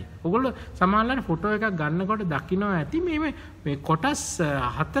කරලත් ඇති. ඕගොල්ලෝ සමහරවිට ෆොටෝ එකක් ගන්නකොට දකින්නවා ඇති මේ කොටස්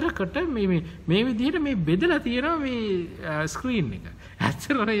හතරකට මේ විදිහට මේ බෙදලා තියෙනවා මේ ස්ක්‍රීන් එක.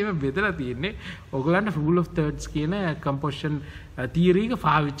 ඇත්තටම මේක බෙදලා තියෙන්නේ ඕගොල්ලන්ට rule of thirds කියන composition theory එක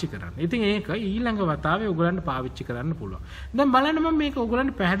පාවිච්චි කරන්න. ඉතින් ඒක ඊළඟ වතාවේ ඕගොල්ලන්ට පාවිච්චි කරන්න පුළුවන්. දැන් බලන්න මම මේක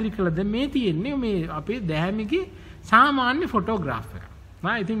ඕගොල්ලන්ට පැහැදිලි කළා. දැන් මේ තියෙන්නේ මේ අපේ දැහැමිගේ සාමාන්‍ය ෆොටෝග්‍රාෆ් එක.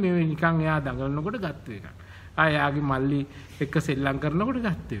 ඉතින් මේ නිකන් එයා දඟලනකොට ගත්ත එකක්. එයාගේ මල්ලි එක්ක සෙල්ලම් කරනකොට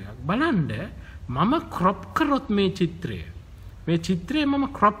ගත්ත එකක්. බලන්න මම crop කරොත් මේ චිත්‍රය මම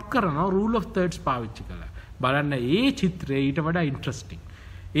crop කරනවා rule of thirds පාවිච්චි කළා. බලන්න ඒ චිත්‍රය ඊට වඩා ඉන්ට්‍රස්ටිං.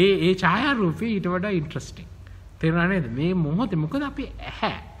 ඒ ඡායාරූපය ඊට වඩා ඉන්ට්‍රස්ටිං. තේරුණා නේද? මේ මොහොතේ මොකද අපි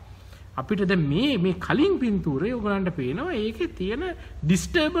ඇහැ අපිට දැන් මේ කලින් පින්තූරේ ඔයගලන්ට පේනවා ඒකේ තියෙන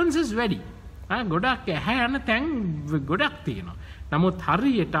ඩිස්ටර්බන්සස් වැඩි. ගොඩක් ඇහැ යන තැන් ගොඩක් තියෙනවා. නමුත්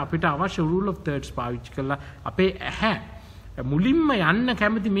හරියට අපිට අවශ්‍ය rule of thirds පාවිච්චි කළා අපේ ඇහැ මුලින්ම යන්න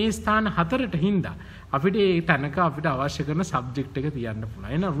කැමති මේ ස්ථාන හතරට හින්දා අපිට ඒ තැනක අපිට අවශ්‍ය කරන සබ්ජෙක්ට් එක තියන්න පුළුවන්.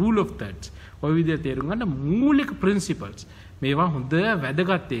 එහෙනම් rule of thirds ඔය විදිහට තේරුම් ගන්න මූලික principles මේවා හොඳ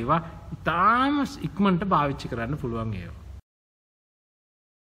වැදගත් ඒවා ඉතාම ඉක්මනට පාවිච්චි කරන්න පුළුවන් ඒවා.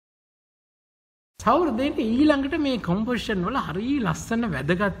 සෞර්දේට ඊළඟට මේ composition වල හරිය ලස්සන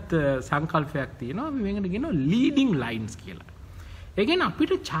වැදගත් සංකල්පයක් තියෙනවා. මේකට කියනවා leading lines කියලා. ඒ කියන්නේ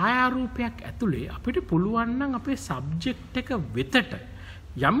අපිට ඡායාරූපයක් ඇතුලේ අපිට පුළුවන් නම් අපේ සබ්ජෙක්ට් එක වෙතට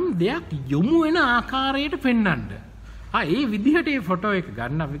යම් දෙයක් යොමු වෙන ආකාරයට පෙන්වන්න. ඒ විදිහට මේ ෆොටෝ එක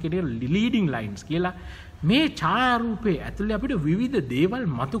ගන්න අපි කියන leading lines කියලා. මේ ඡායාරූපයේ ඇතුලේ අපිට විවිධ දේවල්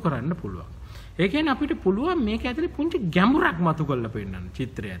මතු කරන්න පුළුවන්. ඒ කියන්නේ අපිට පුළුවන් මේක ඇතුලේ පුංචි ගැඹුරක් මතු කරලා පෙන්නන්න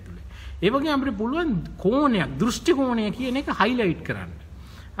චිත්‍රය ඇතුලේ. ඒ වගේම අපිට පුළුවන් කෝණයක්, දෘෂ්ටි කෝණය කියන එක highlight කරන්න.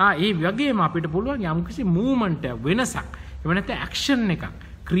 ඒ වගේම අපිට පුළුවන් යම්කිසි movement එකක් වෙනසක්, එහෙම නැත්නම් action එකක්,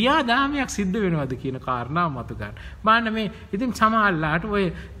 ක්‍රියාදාමයක් සිද්ධ වෙනවද කියන කාරණාව මතු ගන්න. බලන්න මේ ඉතින් සමහරලාට ඔය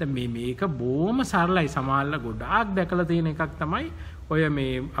මේක බොහොම සරලයි. සමහරලා ගොඩාක් දැකලා තියෙන එකක් තමයි ඔය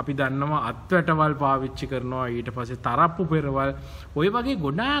මේ අපි දන්නවා අත්වැටවල් පාවිච්චි කරනවා ඊට පස්සේ තරප්පු පෙරවල් ඔය වගේ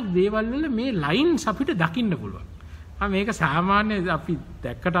ගොඩාක් දේවල් වල මේ ලයින්ස් අපිට දකින්න පුළුවන්. මේක සාමාන්‍ය අපි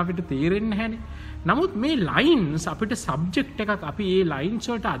දැක්කට අපිට තේරෙන්නේ නැහැනේ. නමුත් මේ ලයින්ස් අපිට සබ්ජෙක්ට් එකක් අපි ඒ ලයින්ස්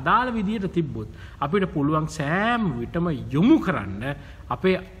වලට අදාළ විදියට තිබ්බොත් අපිට පුළුවන් සෑම විටම යොමු කරන්න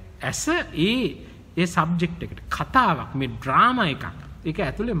අපේ ඇස ඒ සබ්ජෙක්ට් එකට කතාවක් මේ ඩ්‍රාමා එකක් ඒක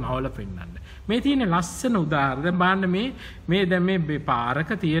ඇතුලේ මවල පෙන්නන්න. මේ තියෙන ලස්සන උදාහරණ දැන් බලන්න මේ දැන් මේ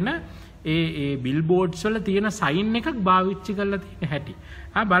පාරක තියෙන ඒ බිල්බෝඩ්ස් වල තියෙන සයින් එකක් පාවිච්චි කරලා තියෙන හැටි.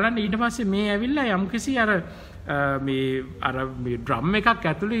 බලන්න ඊට පස්සේ මේ ඇවිල්ලා යම්කිසි මේ ඩ්‍රම් එකක්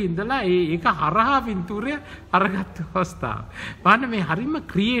ඇතුලේ ඉඳලා ඒක හරහා පින්තූරය අරගත්ත අවස්ථාව. බලන්න මේ හරිම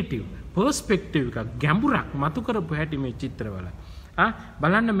ක්‍රියේටිව් පර්ස්පෙක්ටිව් එකක් ගැඹුරක් මතු කරපු හැටි මේ චිත්‍රවල.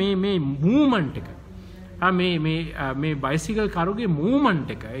 බලන්න මේ මූවමන්ට් එක. මේ බයිසිකල් කරුගේ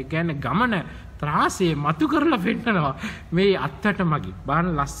මූවමන්ට් එක. ඒ කියන්නේ ගමන ත්‍රාසයේ මතු කරලා පෙන්නනවා මේ අත්තට මගින්.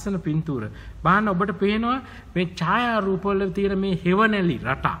 බලන්න ලස්සන පින්තූර. බලන්න ඔබට පේනවා මේ ඡායාරූපවල තියෙන මේ හෙවණලි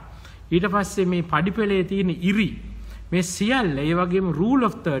රටා. ඊට පස්සේ මේ පඩිපෙළේ තියෙන ඉරි මේ සියල්ල ඒ වගේම රූල්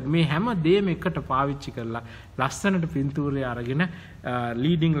ඔෆ් තර්ඩ් මේ හැම දෙයක්ම එකට පාවිච්චි කරලා ලස්සනට පින්තූරය අරගෙන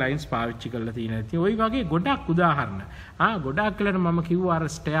ලීඩින් ලයින්ස් පාවිච්චි කරලා තියෙනවා. ඉතින් ওই වගේ ගොඩක් උදාහරණ. ගොඩක් කියලා මම කිව්වා අර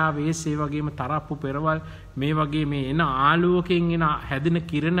ස්ටෙයා වේස් ඒ වගේම තරප්පු පෙරවල් මේ වගේ මේ එන ආලෝකයෙන් එන හැදෙන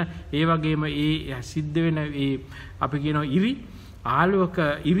කිරණ ඒ වගේම ඒ සිද්ධ වෙන අපි කියනවා ඉරි ආලෝක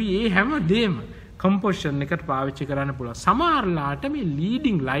ඉරි ඒ හැම දෙයක්ම කම්පොසිෂන් එකට පාවිච්චි කරන්න පුළුවන්. සමහරලාට මේ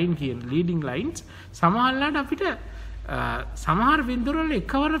ලීඩින් ලයින් කියන ලීඩින් ලයින්ස් සමහරලාට අපිට සමහර පින්තූරවල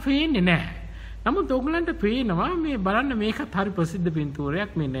එකවර පේන්නේ නැහැ. නමුත් ඕගලන්ට පේනවා මේ බලන්න මේකත් හරි ප්‍රසිද්ධ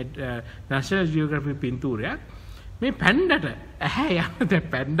පින්තූරයක් මේ නැෂනල් ජියෝග්‍රැෆි පින්තූරයක්. මේ පැන්ඩට ඇහැ යන දැන්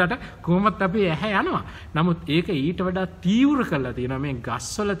පැන්ඩට කොහොමත් අපේ ඇහැ යනවා. නමුත් ඒක ඊට වඩා තීව්‍ර කරලා තියෙනවා මේ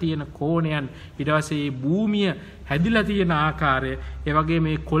ගස්වල තියෙන කෝණයන් ඊට පස්සේ භූමිය හැදිලා තියෙන ආකාරය ඒ වගේ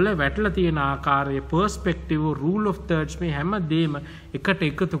මේ කොළ වැටලා තියෙන ආකාරය පර්ස්පෙක්ටිව් රූල් ඔෆ් තර්ඩ්ස් මේ හැම දෙයක්ම එකට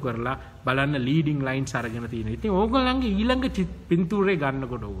එකතු කරලා බලන්න ලීඩින් ලයින්ස් අරගෙන තියෙනවා. ඉතින් ඕගොල්ලන්ගේ ඊළඟ පින්තූරේ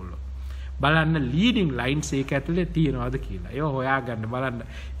ගන්නකොට ඕගොල්ලෝ බලන්න ලීඩින් ලයින්ස් ඒක ඇතුලේ තියෙනවද කියලා. ඒක හොයාගන්න බලන්න.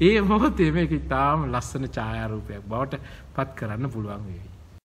 ඒ මොහොතේ මේක ඉතාම ලස්සන ඡායාරූපයක් බවට පත් කරන්න පුළුවන් වෙයි.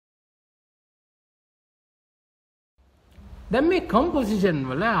 දැන් මේ කම්පොසිෂන්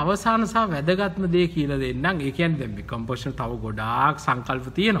වල අවසාන සහ වැදගත්ම දේ කියලා දෙන්නම්. ඒ කියන්නේ දැන් මේ කම්පොසිෂන් තව ගොඩාක් සංකල්ප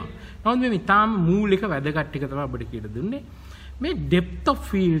තියෙනවා. නමුත් මේ ඉතාම මූලික වැදගත් ටික තමයි අපිට කියලා දුන්නේ. මේ depth of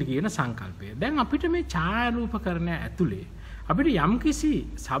field කියන සංකල්පය. දැන් අපිට මේ ඡායාරූපකරණය ඇතුලේ අපිට යම්කිසි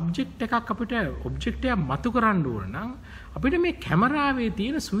සබ්ජෙක්ට් එකක් අපිට ඔබ්ජෙක්ට් එකක් මතු කරන්න ඕන නම් අපිට මේ කැමරාවේ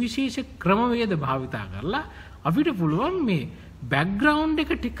තියෙන සුවිශේෂ ක්‍රමවේද භාවිතා කරලා අපිට පුළුවන් මේ බෑග්ග්‍රවුන්ඩ්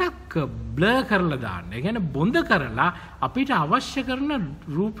එක ටිකක් බ්ලර් කරලා දාන්න. ඒ කියන්නේ බොඳ කරලා අපිට අවශ්‍ය කරන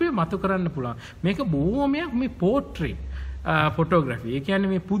රූපය මතු කරන්න පුළුවන්. මේක බොහොමයක් මේ පෝට්‍රේට් ෆොටෝග්‍රැෆි. ඒ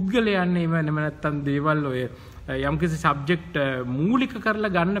කියන්නේ මේ පුද්ගලයන් එහෙම නැත්නම් දේවල් ඔය යම්කිසි සබ්ජෙක්ට් මූලික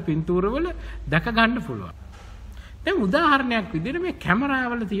කරලා ගන්න පින්තූරවල දැක ගන්න පුළුවන්. දැන් උදාහරණයක් විදිහට මේ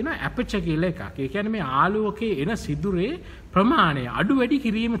කැමරාවල තියෙන ඇපර්චර් කියලා එකක්. ඒ කියන්නේ මේ ආලෝකයේ එන සිදුරේ ප්‍රමාණය අඩු වැඩි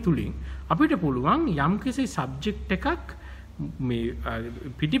කිරීම තුලින් අපිට පුළුවන් යම්කිසි සබ්ජෙක්ට් එකක් මේ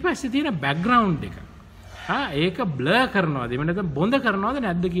පිටිපස්සේ තියෙන බෑග්ග්‍රවුන්ඩ් එක ඒක බ්ලර් කරනවද එහෙම නැත්නම් බොඳ කරනවද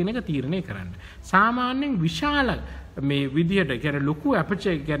නැද්ද කියන එක තීරණය කරන්න. සාමාන්‍යයෙන් විශාල මේ විදියට කියන්නේ ලොකු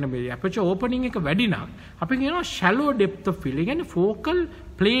ඇපර්චර් කියන්නේ මේ ඇපර්චර් ඕපනින් එක වැඩි නම් අපි කියනවා shallow depth of field. ඒ කියන්නේ focal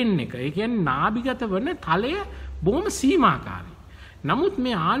plane එක. ඒ කියන්නේ නාභිගත වන තලය බොහොම සීමාකාරී. නමුත්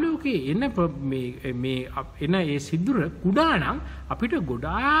මේ ආලෝකයේ එන ඒ සිදුර කුඩා නම් අපිට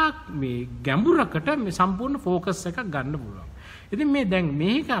ගොඩාක් මේ ගැඹුරකට මේ සම්පූර්ණ ફોකස් එකක් ගන්න පුළුවන්. ඉතින් මේ දැන්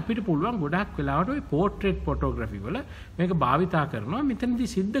මේක අපිට පුළුවන් ගොඩාක් වෙලාවට ඔය පෝට්‍රේට් ෆොටෝග්‍රැෆි වල මේක භාවිතා කරනවා.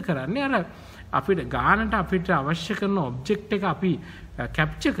 මෙතනදී සිද්ධ කරන්නේ අර අපිට ගානට අපිට අවශ්‍ය කරන ඔබ්ජෙක්ට් එක අපි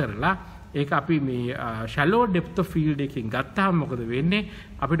කැප්චර් කරලා ඒක අපි මේ shallow depth of field එකකින් ගත්තාම මොකද වෙන්නේ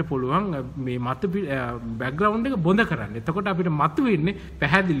අපිට පුළුවන් මේ මතු බෑග්ග්‍රවුන්ඩ් එක බොඳ කරන්න. එතකොට අපිට මතු වෙන්නේ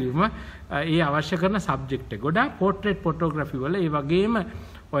පැහැදිලිවම ඒ අවශ්‍ය කරන සබ්ජෙක්ට් එක. ගොඩාක් පෝට්‍රේට් ෆොටෝග්‍රැෆි වල ඒ වගේම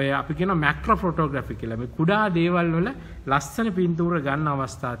ඔය අපි කියන මැක්‍රෝ ෆොටෝග්‍රැෆි කියලා මේ කුඩා දේවල් වල ලස්සන පින්තූර ගන්න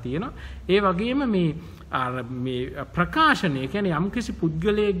අවස්ථා තියෙනවා. ඒ වගේම මේ ප්‍රකාශනය කියන්නේ යම්කිසි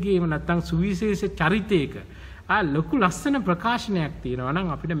පුද්ගලයෙක්ගේ එහෙම නැත්නම් සුවිශේෂ චරිතයක ලොකු ලස්සන ප්‍රකාශනයක් තියෙනවා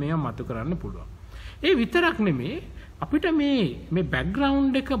නම් අපිට මේව මතු කරන්න පුළුවන්. ඒ විතරක් නෙමේ අපිට මේ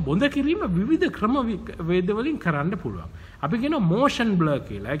බෑග්ග්‍රවුන්ඩ් එක බොඳ කිරීම විවිධ ක්‍රමවේද වලින් කරන්න පුළුවන්. අපි කියනවා motion blur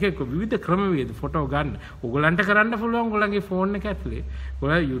කියලා. ඒක විවිධ ක්‍රමවේද ෆොටෝ ගන්න. ඕගලන්ට කරන්න පුළුවන් ඔයගලගේ ෆෝන් එක ඇතුලේ.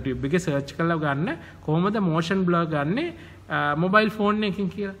 ඔයාලා YouTube එකේ සර්ච් කරලා ගන්න කොහොමද motion blur ගන්නේ මොබයිල් ෆෝන් එකකින්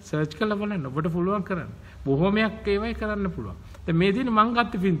කියලා සර්ච් කරලා බලන්න. ඔබට පුළුවන් කරන්න. බොහොමයක් ඒවයි කරන්න පුළුවන්. දැන් මේ දින මං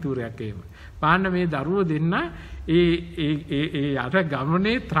ගත්ත පින්තූරයක් එහෙම. බලන්න මේ දරුවෝ දෙන්න ඒ අර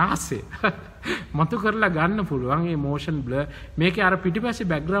ගමනේ ත්‍රාසය මතු කරලා ගන්න පුළුවන් ඒ මෝෂන් බ්ලර්. මේකේ අර පිටිපස්සේ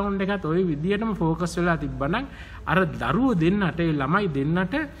බෑග්ග්‍රවුන්ඩ් එකත් ওই විදියටම ફોකස් වෙලා තිබ්බනම් අර දරුවෝ දෙන්නට ඒ ළමයි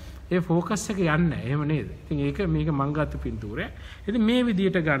දෙන්නට ඒ ફોකස් එක යන්නේ නැහැ. එහෙම නේද? ඉතින් ඒක මේක මං ගත්ත පින්තූරය. ඉතින් මේ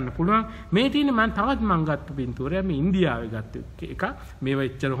විදියට ගන්න පුළුවන්. මේ තියෙන්නේ මම තවත් මං ගත්ත පින්තූරය මේ ඉන්දියාවේ ගත්ත එක. මේවා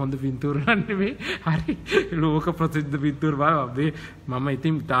එච්චර හොඳ පින්තූර නෙමෙයි. හරි ලෝක ප්‍රසිද්ධ පින්තූර බලන්න. මම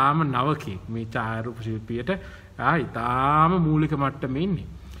ඉතින් තාම නවකෙක් මේ ඡායාරූප ශිල්පියට ඊටාම මූලික මට්ටමේ ඉන්නේ.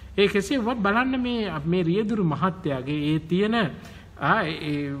 ඒ කෙසේවත් බලන්න මේ රියදුරු මහත්තයාගේ ඒ තියෙන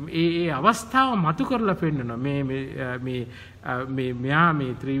ඒ අවස්ථාව මතු කරලා පෙන්නනවා. මෙයා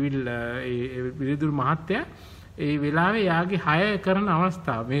මේ ත්‍රිවිල් රියදුරු මහත්තයා ඒ වෙලාවේ යාගේ හය කරන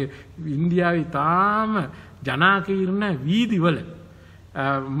අවස්ථාව මේ ඉන්දියාවේ තාම ජනාකීර්ණ වීදිවල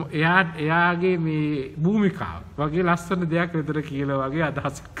එයාගේ මේ භූමිකාව වගේ ලස්සන දෙයක් විතර කියලා වගේ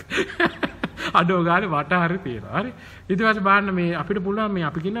අදහසක් අඩෝ ගානේ වට හරි තියෙනවා. හරි. ඊට පස්සේ බලන්න මේ අපිට පුළුවන් මේ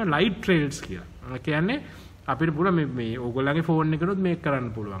අපි කියන ලයිට් ට්‍රේල්ස් කියලා. කියන්නේ අපිට පුළුවන් මේ ඕගොල්ලන්ගේ ෆෝන් එකනොත් මේක කරන්න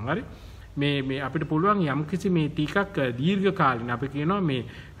පුළුවන්. හරි. මේ අපිට පුළුවන් යම්කිසි මේ ටිකක් දීර්ඝ කාලින අපි කියනවා මේ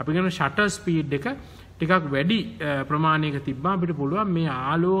අපි කියන ෂටර් ස්පීඩ් එක ටිකක් වැඩි ප්‍රමාණයක තිබ්බම අපිට පුළුවන් මේ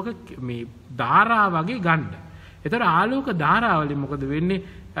ආලෝක මේ ධාරා වගේ ගන්න. ඒතර ආලෝක ධාරාවලින් මොකද වෙන්නේ?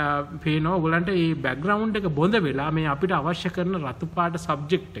 පේනවා ඔයගලන්ට මේ බෑග්ග්‍රවුන්ඩ් එක බොඳ වෙලා මේ අපිට අවශ්‍ය කරන රතු පාට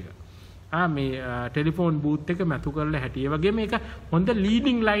සබ්ජෙක්ට් එක මේ ටෙලිෆෝන් බූත් එක මැතු කරලා හැටිය වගේ මේක හොඳ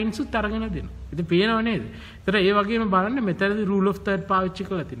ලීඩින් ලයින්ස් උත් අරගෙන දෙනවා. ඉතින් පේනව නේද? ඒතර ඒ වගේම බලන්න මෙතනදී රූල් ඔෆ් තර්ඩ් පාවිච්චි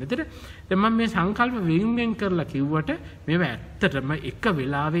කරලා තියෙනවා. ඒතර දැන් මම මේ සංකල්ප වෙන් කරලා කිව්වට මේව ඇත්තටම එක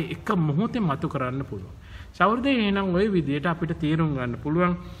වෙලාවේ එක මොහොතේ මතු කරන්න පුළුවන්. සෞර්දේ එහෙනම් ওই විදිහට අපිට තීරුම් ගන්න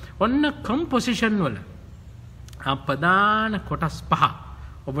පුළුවන්. ඔන්න කම්පොසිෂන් වල ප්‍රධාන කොටස් 5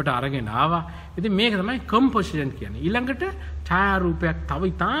 ඔබට අරගෙන ආවා. ඉතින් මේක තමයි කම්පොසිෂන් කියන්නේ. ඊළඟට ඡායාරූපයක් තව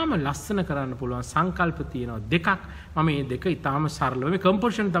ඉතාම ලස්සන කරන්න පුළුවන් සංකල්ප තියෙනවා දෙකක්. මම මේ දෙක ඉතාම සරලව මේ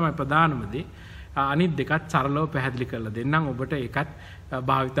කම්පොසිෂන් තමයි ප්‍රධානම දේ. අනිත් දෙකත් සරලව පැහැදිලි කරලා දෙන්නම් ඔබට ඒකත්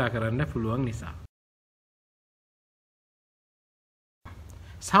භාවිතා කරන්න පුළුවන් නිසා.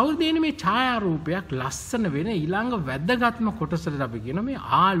 සෞර්දේන මේ ඡායාරූපයක් ලස්සන වෙන ඊළඟ වැදගත්ම කොටසට අපි කියන මේ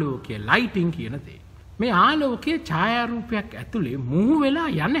ආලෝකය ලයිටින් කියන දේ. මේ ආලෝකයේ ඡායාරූපයක් ඇතුලේ මුහු වෙලා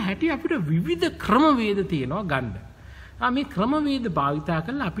යන හැටි අපිට විවිධ ක්‍රමවේද තියෙනවා ගන්න. මේ ක්‍රමවේද භාවිතා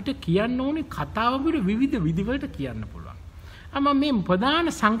කරලා අපිට කියන්න ඕනේ කතාව අපිට විවිධ විදිවලට කියන්න පුළුවන්. මම මේ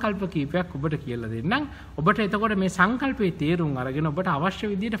ප්‍රධාන සංකල්ප කීපයක් ඔබට කියලා දෙන්නම්. ඔබට එතකොට මේ සංකල්පයේ තේරුම් අරගෙන ඔබට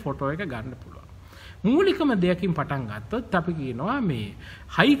අවශ්‍ය විදිහට ෆොටෝ එක ගන්න පුළුවන්. මූලිකම දෙයකින් පටන් ගත්තොත් අපි කියනවා මේ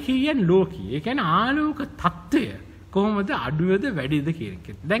හයි කී and low key. ඒ කියන්නේ ආලෝක තත්ත්වය කොහොමද අඩුවද වැඩිද කියන එක.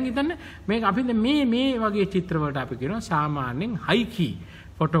 දැන් හිතන්න මේක අපි මේ වගේ චිත්‍රවලට අපි කියනවා සාමාන්‍යයෙන් හයි කී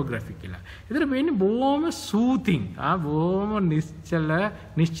ෆොටෝග්‍රැෆි කියලා. ඒතර වෙන්නේ බොහොම සූතිං. බොහොම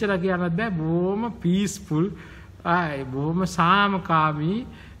නිශ්චල කියනත් බෑ. බොහොම පීස්ෆුල්. බොහොම සාමකාමී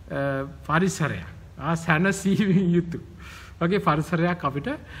පරිසරයක්. සැනසීමෙන් යුතු වගේ පරිසරයක්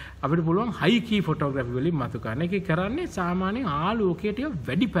අපිට පුළුවන් හයි කී ෆොටෝග්‍රැෆි වලින් මතු කරන්න. ඒක කරන්නේ සාමාන්‍යයෙන් ආලෝකයට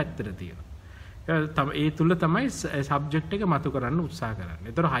වැඩි පැත්තට තියෙනවා. ඒ තුල තමයි සබ්ජෙක්ට් එක මතු කරන්න උත්සාහ කරන්නේ.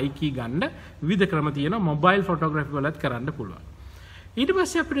 ඒතර හයි කී ගන්න විවිධ ක්‍රම තියෙනවා. මොබයිල් ෆොටෝග්‍රැෆි වලත් කරන්න පුළුවන්. ඊට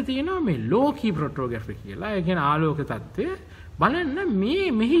පස්සේ අපිට තියෙනවා මේ ලෝ කී ෆොටෝග්‍රැෆි කියලා. ඒ කියන්නේ ආලෝක තත්ත්වය බලන්න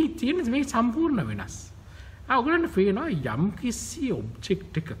මෙහි තියෙන මේ සම්පූර්ණ වෙනස්. ඔයගොල්ලන්ට පේනවා යම් කිසි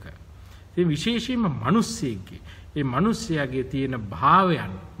ඔබ්ජෙක්ට් එකක ඒ විශේෂයෙන්ම මිනිස්සෙක්ගේ ඒ මිනිස්යාගේ තියෙන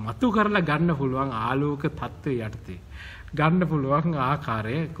භාවයන් මතු කරලා ගන්න පුළුවන් ආලෝක තත්ත්වය යටතේ ගන්න පුළුවන්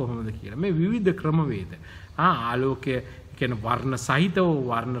ආකාරය කොහොමද කියලා. මේ විවිධ ක්‍රමවේද ආලෝකය කියන වර්ණ සහිතව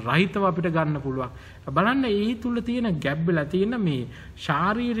වර්ණ රහිතව අපිට ගන්න පුළුවන්. බලන්න ඒ තුල තියෙන ගැප් වෙලා තියෙන මේ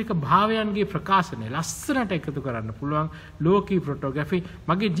ශාරීරික භාවයන්ගේ ප්‍රකාශනය ලස්සනට එකතු කරන්න පුළුවන් ලෝකී ෆොටෝග්‍රැෆි.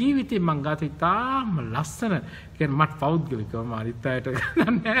 මගේ ජීවිතේ මම ගත ඉතාම ලස්සන කියන්නේ මට පෞද්ගලිකව මාරිත් අයට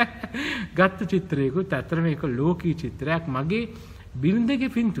ගත්ත චිත්‍රයකුත් අතර මේක ලෝකී චිත්‍රයක් මගේ බිරිඳගේ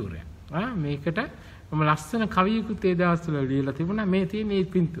පින්තූරයක්. මේකට මම ලස්සන කවියකුත් ඒ දවස්වල ලියලා තිබුණා. මේ තියෙන මේ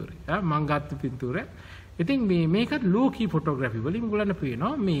පින්තූරය මම ගත්ත පින්තූරය. ඉතින් මේකත් ලෝකී ෆොටෝග්‍රැෆි වලින් ගලන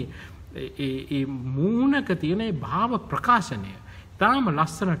පේනවා මේ ඒ මූණක තියෙන ඒ භාව ප්‍රකාශනය තාම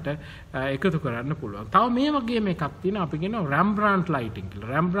ලස්සනට එකතු කරන්න පුළුවන්. තව මේ වගේ එකක් තියෙනවා අපි කියනවා රැම්බ්‍රාන්ඩ් ලයිටින් කියලා.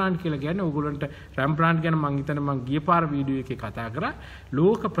 රැම්බ්‍රාන්ඩ් කියලා කියන්නේ ඕගොල්ලන්ට රැම්බ්‍රාන්ඩ් ගැන මම හිතන්නේ මම ගිය පාර වීඩියෝ එකේ කතා කරා.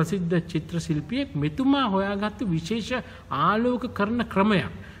 ලෝක ප්‍රසිද්ධ චිත්‍ර ශිල්පියෙක් මෙතුමා හොයාගත්තු විශේෂ ආලෝක කරන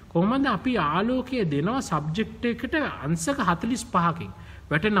ක්‍රමයක්. කොහොමද අපි ආලෝකය දෙනවා සබ්ජෙක්ට් එකට අංශක 45කින්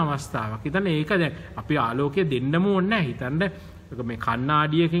වැටෙන අවස්ථාවක්. හිතන්න ඒක දැන් අපි ආලෝකය දෙන්නම ඕනේ නැහැ. හිතන්න මේ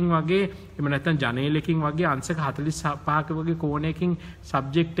කණ්ණාඩියකින් වගේ එහෙම නැත්නම් ජනේලකින් වගේ අංශක 45ක වගේ කෝණයකින්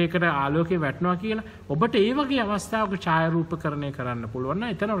සබ්ජෙක්ට් එකට ආලෝකය වැටෙනවා කියලා ඔබට ඒ වගේ අවස්ථාවක ඡායාරූපකරණය කරන්න පුළුවන්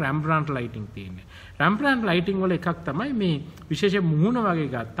නම් එතන රැම්බ්‍රාන්ට් ලයිටින් තියෙන්නේ. රැම්බ්‍රාන්ට් ලයිටින් වල එකක් තමයි මේ විශේෂ මුහුණ වගේ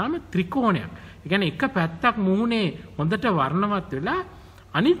ගත්තාම ත්‍රිකෝණයක්. ඒ කියන්නේ එක පැත්තක් මුහුණේ හොඳට වර්ණවත් වෙලා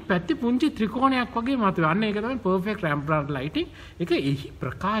අනිත් පැත්තේ පුංචි ත්‍රිකෝණයක් වගේ මතුවේ. අන්න ඒක තමයි පර්ෆෙක්ට් රැම්බ්‍රාන්ට් ලයිටින්. ඒක එහි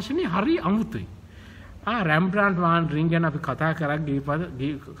ප්‍රකාශනය හරි අමුතුයි. රැම්බ්‍රාන්ට් වාන් රින් ගැන අපි කතා කරා ගිය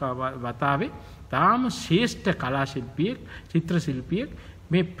වතාවේ තාම ශ්‍රේෂ්ඨ කලා ශිල්පියෙක් චිත්‍ර ශිල්පියෙක්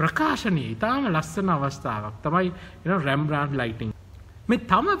මේ ප්‍රකාශනයේ ඊටාම ලස්සන අවස්ථාවක් තමයි රැම්බ්‍රාන්ට් ලයිටින්. මේ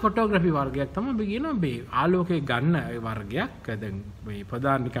තම ෆොටෝග්‍රැෆි වර්ගයක් තමයි අපි කියනවා මේ ආලෝකය ගන්න වර්ගයක්. දැන් මේ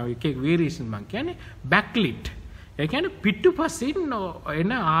ප්‍රධාන එක වේරියේෂන් මම කියන්නේ බෑක්ලිට්. ඒ කියන්නේ පිටුපසින්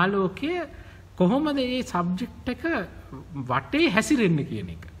එන ආලෝකය කොහොමද මේ සබ්ජෙක්ට් එක වටේ හැසිරෙන්නේ කියන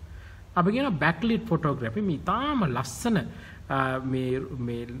එක. අපි කියන බෑක්ලිට් ෆොටෝග්‍රැෆි මේ තාම ලස්සන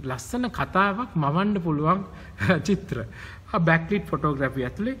මේ ලස්සන කතාවක් මවන්න පුළුවන් චිත්‍ර. බෑක්ලිට් ෆොටෝග්‍රැෆි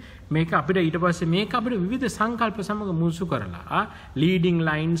ඇතුලේ මේක අපිට ඊට පස්සේ මේක අපිට විවිධ සංකල්ප සමග මුසු කරලා ලීඩින්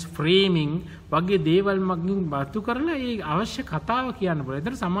ලයින්ස් ෆ්‍රේමින් වගේ දේවල් මගින් බතු කරලා ඒ අවශ්‍ය කතාව කියන්න පුළුවන්.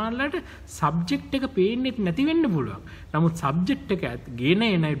 ඒතර සමහරවිට සබ්ජෙක්ට් එක පේන්නේ නැති වෙන්න පුළුවන්. නමුත් සබ්ජෙක්ට් එක ගේන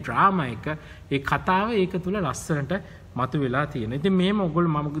එන ඩ්‍රාමා එක ඒ කතාව ඒක තුල ලස්සනට මතුවලා තියෙනවා. ඉතින් මේම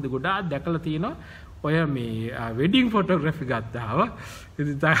ඔයගොල්ලෝ මම ගොඩාක් දැකලා තියෙනවා. ඔය මේ වෙඩින් ෆොටෝග්‍රැෆි ගත්තාම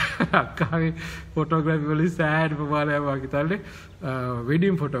ඉතින් අක්කාගේ ෆොටෝග්‍රැෆි වල සෑඩ් ප්‍රමාණයක් වගේ තල්ලේ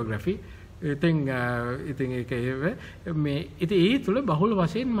වෙඩින් ෆොටෝග්‍රැෆි. ඉතින් ඒක මේ ඉතින් ඒ තුල බහුල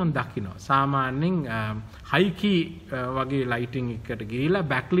වශයෙන් මම දකිනවා. සාමාන්‍යයෙන් හයි කී වගේ ලයිටින් එකකට ගිහිලා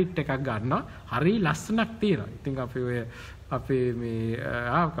බෑක්ලිට් එකක් ගන්නවා. හරි ලස්සනක් තියෙනවා. ඉතින් අපි ඔය අපේ මේ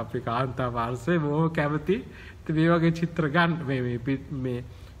අපේ කාන්තා පාර්ශ්වයේ බොහොම කැමති මේ වගේ චිත්‍ර ගන්න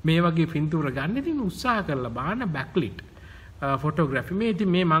මේ වගේ පින්තූර ගන්න ඉතින් උත්සාහ කරලා බලන්න බෑක්ලිට් ෆොටෝග්‍රැෆි. මේ ඉතින්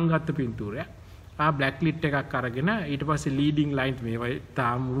මේ මං ගත්ත පින්තූරයක්. බ්ලැක්ලිට් එකක් අරගෙන ඊට පස්සේ ලීඩින් ලයින්ස් මේවා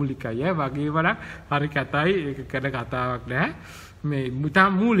තාම මූලිකයි වගේ වරක් හරි කතයි ඒක කරන කතාවක් නෑ. මේ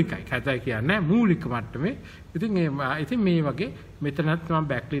තාම මූලිකයි කතයි කියන්නේ මූලික මට්ටමේ. ඉතින් මේ වගේ මෙතනත්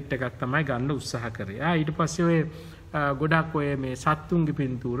මම බෑක්ලිට් එකක් තමයි ගන්න උත්සාහ කරේ. ඊට පස්සේ ඔය ගොඩක් ඔය මේ සත්තුන්ගේ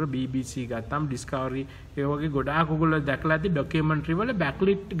පින්තූර BBC ගත්තාම ඩිස්කවරි ඒ වගේ ගොඩාක් ඔයගොල්ලෝ දැකලා ඇති ඩොකියුමන්ටරි වල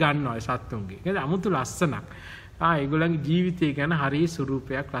බෑක්ලිට් ගන්නවා ඒ සත්තුන්ගේ. ඒක අමුතු ලස්සනක්. ඒගොල්ලන්ගේ ජීවිතය ගැන හරිය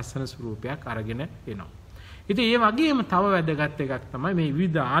ස්වරූපයක් ලස්සන ස්වරූපයක් අරගෙන එනවා. ඉතින් ඒ වගේම තව වැදගත් එකක් තමයි මේ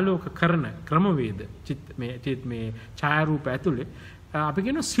විවිධ ආලෝක කරන ක්‍රමවේද මේ ඡායාරූප ඇතුලේ අපි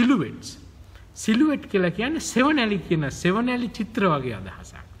කියන සිලුවෙට්ස්. සිලුවෙට් කියලා කියන්නේ සෙවණැලි කියන සෙවණැලි චිත්‍ර වගේ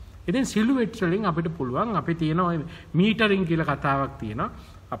අදහසක්. ඉතින් සිලුවෙට්ස් වලින් අපිට පුළුවන් අපි තියෙන ඔය මීටරින් කියලා කතාවක් තියෙනවා.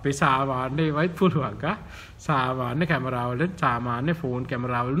 අපේ සාමාන්‍ය ඒවයිත් පුළුවන්. සාමාන්‍ය කැමරාවල සාමාන්‍ය ෆෝන්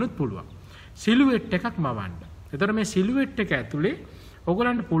කැමරාවලුත් පුළුවන්. සිලුවෙට් එකක් මවන්න. එතකොට මේ සිලුවෙට් එක ඇතුලේ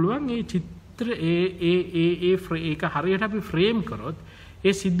ඔයගලන්ට පුළුවන් මේ චිත්‍ර ඒක හරියට අපි ෆ්‍රේම් කරොත්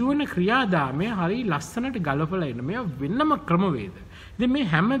ඒ සිදුවන ක්‍රියාදාමය හරි ලස්සනට ගලපලා ඉන්න. මේ වෙනම ක්‍රමවේද. ඉතින් මේ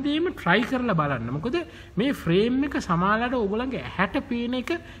හැමදේම try කරලා බලන්න. මොකද මේ ෆ්‍රේම් එක සමානලට ඔයගලන්ගේ ඇහැට පේන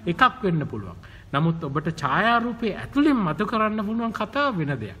එකක් වෙන්න පුළුවන්. නමුත් ඔබට ඡායාරූපයේ ඇතුලෙන් මතු කරන්න පුළුවන් කතාව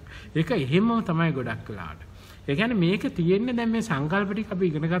වෙන දෙයක්. ඒක එහෙමම තමයි ගොඩක් වෙලාවට. ඒ කියන්නේ මේක තියෙන්නේ දැන් මේ සංකල්ප ටික අපි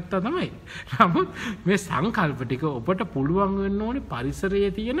ඉගෙන ගත්තා තමයි. නමුත් මේ සංකල්ප ටික ඔබට පුළුවන් වෙන්න ඕනේ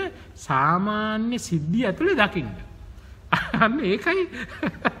පරිසරයේ තියෙන සාමාන්‍ය සිද්ධි ඇතුලේ දකින්න. අන්න ඒකයි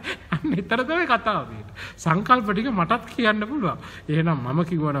අන්න ඊතර තමයි කතාව තියෙන්නේ. සංකල්ප ටික මටත් කියන්න පුළුවන්. එහෙනම් මම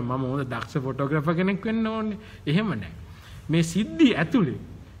කිව්වනම් මම හොඳ දක්ෂ ෆොටෝග්‍රැෆර් කෙනෙක් වෙන්න ඕනේ. එහෙම නැහැ. මේ සිද්ධි ඇතුලේ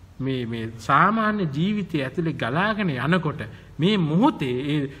මේ සාමාන්‍ය ජීවිතය ඇතුලේ ගලාගෙන යනකොට මේ මොහොතේ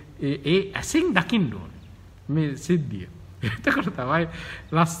ඒ ඇසින් දකින්න ඕනේ. මේ සිද්ධිය. එතකොට තමයි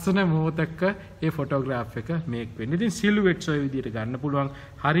ලස්සන මොහොතක ඒ ෆොටෝග්‍රාෆ් එක මේක් වෙන්නේ. ඉතින් සිලුවෙට්ස් ඔය විදිහට ගන්න පුළුවන්.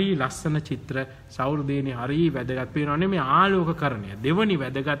 හරි ලස්සන චිත්‍ර සෞරදේනේ හරි වැදගත් වෙනවනේ මේ ආලෝකකරණය. දෙවනි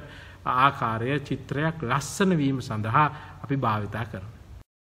වැදගත් ආකාරය චිත්‍රයක් ලස්සන වීම සඳහා අපි භාවිතා කරනවා.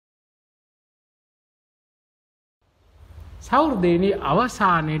 සෞරදේනේ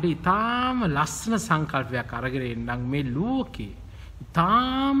අවසානයේදී ඊටාම ලස්සන සංකල්පයක් අරගෙන එන්නම් මේ ලෝකේ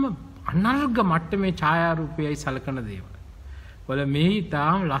ඊටාම අනර්ග මට්ටමේ ඡායාරූපයයි සලකන දේවල්. වල මේ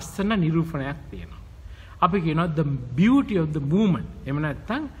ඊටාම ලස්සන නිරූපණයක් තියෙනවා. අපි කියනවා the beauty of the moment. එහෙම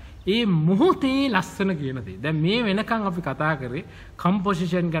නැත්නම් ඒ මොහොතේ ලස්සන කියන දේ. දැන් මේ වෙනකන් අපි කතා කරේ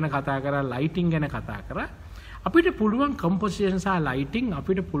composition ගැන කතා කරා, lighting ගැන කතා කරා. අපිට පුළුවන් composition සහ lighting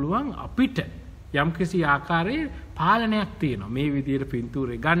අපිට පුළුවන් අපිට යම්කිසි ආකාරයේ පාලනයක් තියෙනවා. මේ විදිහට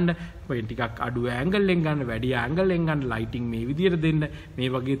පින්තූරේ ගන්න, පොයින්ට් ටිකක් අඩු ඇන්ගල් එකෙන් ගන්න, වැඩි ඇන්ගල් එකෙන් ගන්න, ලයිටින් මේ විදිහට දෙන්න, මේ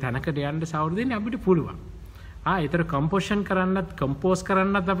වගේ තැනකට යන්න සවුර දෙන්න අපිට පුළුවන්. ඒතර කම්පෝසිෂන් කරන්නත්, කම්පෝස්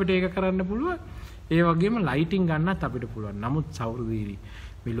කරන්නත් අපිට ඒක කරන්න පුළුවන්. ඒ වගේම ලයිටින් ගන්නත් අපිට පුළුවන්. නමුත් සෞරදීනි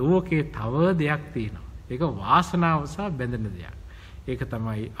මේ ලෝකේ තව දෙයක් තියෙනවා. ඒක වාසනාව සහ බැඳෙන දෙයක්. ඒක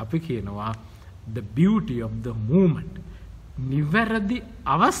තමයි අපි කියනවා the beauty of the moment. නිවැරදි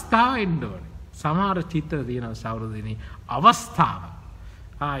අවස්ථාව එන්න ඕනේ. සමහර චිත්‍ර තියෙනවා සෞරදීනි අවස්ථාව.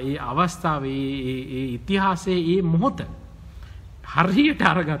 ඒ අවස්ථාවේ ඒ ඉතිහාසයේ ඒ මොහොත හරියට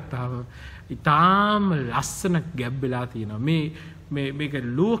අරගත්තාම ඉතාම ලස්සන ගැබ් වෙලා තියෙනවා. මේක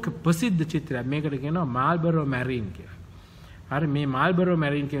ලෝක ප්‍රසිද්ධ චිත්‍රයක්. මේකට කියනවා මාල්බරෝ මැරීන් කියලා. හරි මේ මාල්බරෝ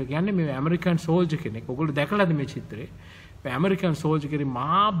මැරීන් කියලා කියන්නේ මේ ඇමරිකන් සෝල්ජර් කෙනෙක්. ඔයගොල්ලෝ දැකලාද මේ චිත්‍රේ? මේ ඇමරිකන් සෝල්ජර් කෙනෙක්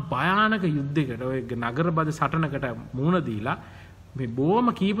මහා භයානක යුද්ධයකට ඔය නගරබද සටනකට මුහුණ දීලා මේ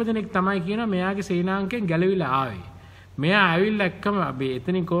බොහොම කීප දෙනෙක් තමයි කියනවා මෙයාගේ සේනාංකයෙන් ගැලවිලා ආවේ. මෙයා ඇවිල්ලා එක්කම අපි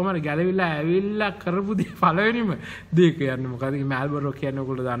එතනින් කොහමද ගැලවිලා ඇවිල්ලා කරපු දේ පළවෙනිම දේ කියන්නේ මොකද? මාල්බරෝ කියන්නේ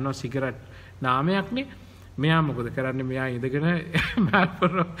ඔයගොල්ලෝ දන්නවා සිගරට් නාමයක්නේ. මෙයා මොකද කරන්නේ? මෙයා ඉඳගෙන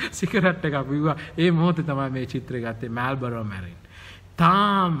මාල්බරෝ සිගරට් එකක් බිව්වා. ඒ මොහොතේ තමයි මේ චිත්‍රය ගත්තේ මාල්බරෝ මැරින්.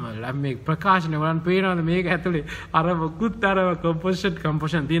 තාම මේ ප්‍රකාශන වලන් පේනවාද මේක ඇතුලේ අර මුකුත් අර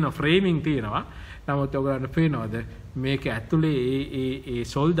කම්පොසිෂන් තියෙනවා ෆ්‍රේමින් තියෙනවා. නමුත් ඔයගලන්ට පේනවාද මේක ඇතුලේ ඒ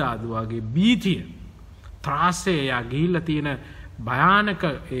සොල්දාදුවාගේ බීතිය ත්‍රාසයේ යා ගිහිල්ලා තියෙන භයානක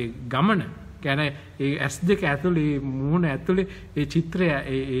ඒ ගමන කියන්නේ ඒ S2 ඇතුලේ මූණ ඇතුලේ ඒ චිත්‍රය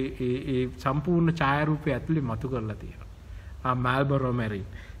ඒ සම්පූර්ණ ඡායාරූපය ඇතුලේ මතු කරලා තියෙනවා. මාල්බරෝ මැරින්.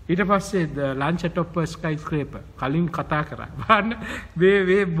 ඊට පස්සේ ලන්ච් ටොප් ස්කයිස්ක්‍රේපර් කලින් කතා කරා. බලන්න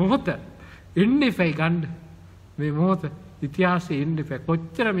මේ මොහොත ඉන්න ඉෆයි ගන්න මේ මොහොත ඉතිහාසයේ ඉන්න ඉෆයි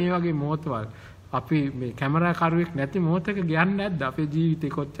කොච්චර මේ වගේ මොහොතවල් අපි මේ කැමරා කරුවෙක් නැති මොහොතක ගියන්නේ නැද්ද අපේ ජීවිතේ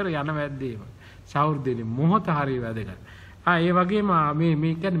කොච්චර යනවැද්ද ඒව. සෞර්දෙනි මොහොත හරිය වැදගත්. ඒ වගේම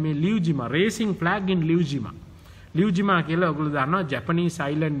මේ කියන්නේ මේ ලියුජිමා රේසිං ෆ්ලැග් ඉන් ලියුජිමා. ලියුජිමා කියලා ඔයගොල්ලෝ දන්නවා ජපනීස්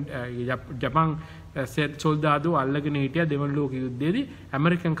අයිලන්ඩ් ජපන් සොල්දාදු අල්ලගෙන හිටියා දෙවන ලෝක යුද්ධයේදී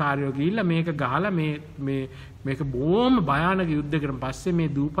ඇමරිකන් කාර්යෝ ගිහිල්ලා මේක ගහලා මේක බොහොම භයානක යුද්ධයකට පස්සේ මේ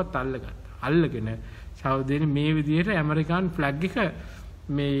දූපත් අල්ලගත්තා. අල්ලගෙන සෞදේනි මේ විදිහට ඇමරිකන් ෆ්ලැග් එක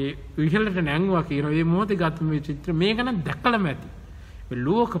මේ ඉහළට නැංගුවා කියන මේ මොහොතේ ගත්ත මේ චිත්‍ර මේක නම් දැකලම ඇති. මේ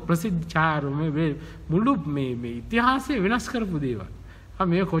ලෝක ප්‍රසිද්ධ ඡායාරූප මේ මුළු මේ ඉතිහාසය වෙනස් කරපු දේවල්.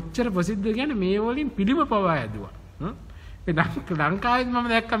 මේ කොච්චර ප්‍රසිද්ධ කියන්නේ මේ වලින් පිළිම පවා ඇදුවා. ලංකාවෙත් මම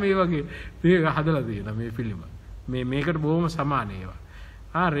දැක්ක මේ වගේ මේ හදලා තියෙන මේ ෆිල්ම. මේකට බොහොම සමාන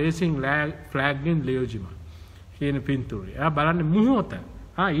ඒවා. රේසිං ෆ්ලැග් ඉන් ලියුජිමා කියන පින්තූරය. බලන්න මොහොත.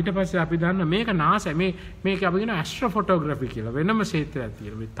 ඊට පස්සේ අපි දන්න මේක NASA මේක අපි කියන ඇස්ට්‍රෝ ෆොටෝග්‍රැෆි කියලා වෙනම ක්ෂේත්‍රයක්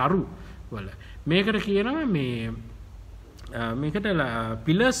තියෙනවා. මේ තරු වල. මේකට කියනවා මේකට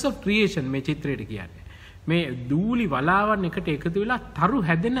පිලර්ස් ඔෆ් ක්‍රියේෂන් මේ චිත්‍රයට කියන්නේ. මේ දූලි වලාවන් එකට එකතු වෙලා තරු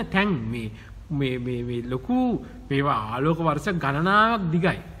හැදෙන තැන් මේ ලොකු මේවා ආලෝක වර්ෂ ගණනාවක්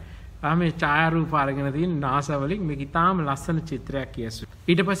දිගයි. මේ ඡායාරූප අරගෙන තියෙන NASA වලින් මේක ඉතාම ලස්සන චිත්‍රයක් කියසු.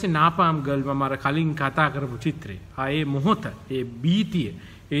 ඊට පස්සේ නාපාම් ගර්ල් මම අර කලින් කතා කරපු චිත්‍රය. ඒ මොහොත, ඒ බීතිය,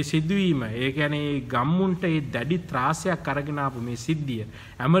 ඒ සිදුවීම, ඒ කියන්නේ ගම්මුන්ට ඒ දැඩි ත්‍රාසයක් අරගෙන ආපු මේ සිද්ධිය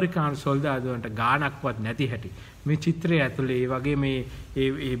ඇමරිකානු සොල්දාදුවන්ට ගාණක්වත් නැති හැටි. මේ චිත්‍රය ඇතුලේ ඒ වගේ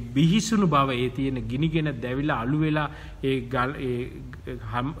මේ බිහිසුණු බව ඒ තියෙන ගිනිගෙන දැවිලා අළු වෙලා ඒ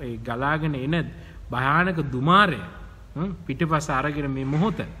ගලාගෙන එන භයානක දුමාරය පිටපස අරගෙන මේ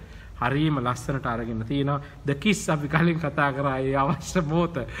මොහොත හරියම ලස්සනට අරගෙන තියෙනවා. The Kiss අපි කලින් කතා කරා ඒ අවශ්‍ය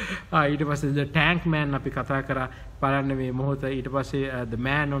මොහොත. ඊට පස්සේ The Tank Man අපි කතා කරා බලන්න මේ මොහොත. ඊට පස්සේ The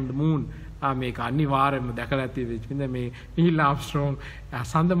Man on the Moon මේක අනිවාර්යයෙන්ම දැකලා තියෙන්නේ මේ නීල් ආම්ස්ට්‍රෝං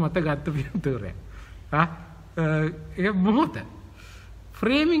සඳ මත ගත්ත පින්තූරය. ඒ මොහොත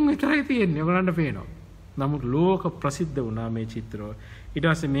ෆ්‍රේමින් විතරයි තියෙන්නේ. ඔයගලන්ට පේනවා. නමුත් ලෝක ප්‍රසිද්ධ වුණා මේ චිත්‍රය. ඊට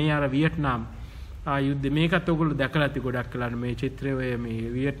පස්සේ මේ අර වියට්නාම් යුද්ධ මේකත් ඔයගොල්ලෝ දැකලා ඇති ගොඩක් කලන්න මේ චිත්‍රය ඔය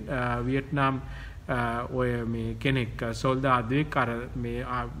මේ වියට්නාම් ඔය මේ කෙනෙක් සොල්දාදුවෙක් අර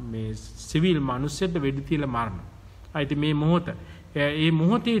මේ සිවිල් මිනිස්සුන්ට වෙඩි තියලා මරනවා. ඉතින් මේ මොහොත ඒ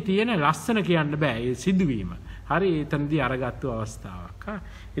මොහොතේ තියෙන ලස්සන කියන්න බෑ ඒ සිදුවීම. හරි එතනදී අරගත්තු අවස්ථාවක්.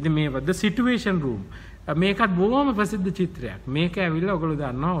 ඉතින් මේ The Situation Room මේකත් බොහොම ප්‍රසිද්ධ චිත්‍රයක්. මේක ඇවිල්ලා ඔයගොල්ලෝ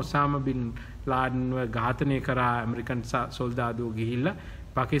දන්නවා ඔසාමා බින් ලාඩන්ව ඝාතනය කරා ඇමරිකන් සොල්දාදුවෝ ගිහිල්ලා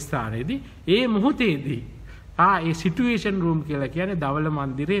පාකිස්තානයේදී ඒ මොහොතේදී ඒ සිටුේෂන් රූම් කියලා කියන්නේ දවල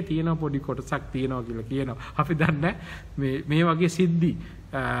මන්දිරයේ තියෙන පොඩි කොටසක් තියෙනවා කියලා කියනවා. අපි දන්නේ මේ වගේ සිද්ධි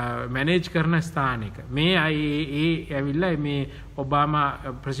මැනේජ් කරන ස්ථානයක මේ ඇවිල්ලා මේ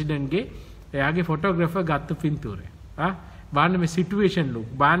ඔබාමා ප්‍රෙසිඩන්ට්ගේ එයාගේ ෆොටෝග්‍රැෆර් ගත්ත පින්තූරය. බලන්න මේ සිටුේෂන් ලුක්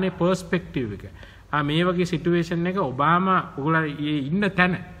බලන්න පර්ස්පෙක්ටිව් එක. මේ වගේ සිටුේෂන් එක ඔබාමා ඔයගොල්ලෝ ඉන්න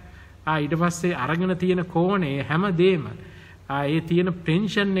තැන ඊට පස්සේ අරගෙන තියෙන කෝණේ හැමදේම ඒ තියෙන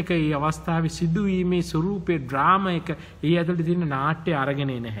ටෙන්ෂන් එක ඒ අවස්ථාවේ සිදුවීමේ ස්වරූපේ ඩ්‍රාමා එක ඒ ඇතුළේ තියෙන නාට්‍ය අරගෙන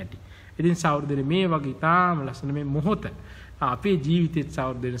එන හැටි. ඉතින් සෞර්දෙන මේ වගේ තාම ලස්සන මේ මොහොත අපේ ජීවිතෙත්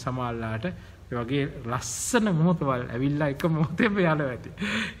සෞර්දෙන සමාල්ලාට ඒ වගේ ලස්සන මොහොතවල් ඇවිල්ලා එක මොහොතේම යනවා ඇති.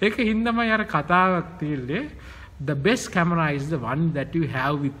 ඒක හින්දාමයි අර කතාවක් තියෙන්නේ the best camera is the one that you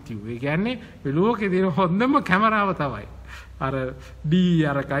have with you. ඒ කියන්නේ මේ ලෝකේ තියෙන හොඳම කැමරාව තමයි අර ඩී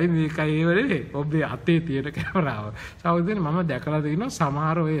අරකයි මේකයි ඒ වගේ ඔබේ අතේ තියෙන කැමරාව. සමහරවිට මම දැකලා තියෙනවා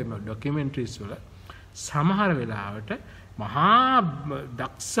සමහර ඔය ඩොකියුමෙන්ටරිස් වල සමහර වෙලාවට මහා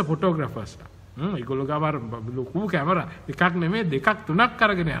දක්ෂ ෆොටෝග්‍රැෆර්ස්ලා ඒගොල්ලෝ ගාවර ලොකු කැමරා එකක් නෙමෙයි දෙකක් තුනක්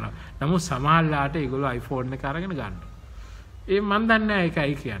අරගෙන යනවා. නමුත් සමහරලාට ඒගොල්ලෝ iPhone එක අරගෙන ගන්නවා. ඒ මන් දන්නේ නැහැ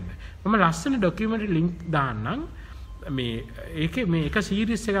ඒකයි කියන්නේ. මම ලස්සන ඩොකියුමෙන්ටරි ලින්ක් දාන්නම්. මේ ඒකේ මේ එක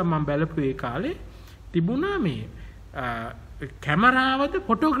සීරීස් එකක් මම බලපු ඒ කාලේ තිබුණා මේ කැමරාවද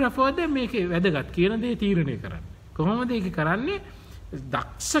ෆොටෝග්‍රැෆර්ද මේකේ වැදගත් කියන දේ තීරණය කරන්නේ. කොහොමද ඒක කරන්නේ?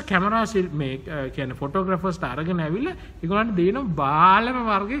 දක්ෂ කැමරා මේ කියන්නේ ෆොටෝග්‍රැෆර්ස්ට අරගෙන ඇවිල්ලා ඒගොල්ලන්ට දෙන බාලම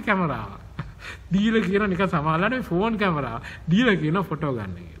වර්ගයේ කැමරාව. දීලා කියන නිකන් සමානලනේ ෆෝන් කැමරාව. දීලා කියන ෆොටෝ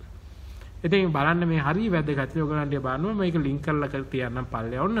ගන්න කියලා. ඉතින් බලන්න මේ හරිය වැදගත්. ඔයගොල්ලන්ට බලන්න මේක ලින්ක් කරලා තියන්නම්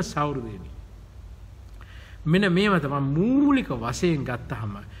පල්ලේ. ඔන්න සවුරුදේනි. මෙන්න මේව තමයි මූලික වශයෙන්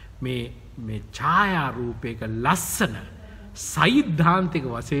ගත්තාම මේ ඡායා රූපයක ලස්සන සෛද්ධාන්තික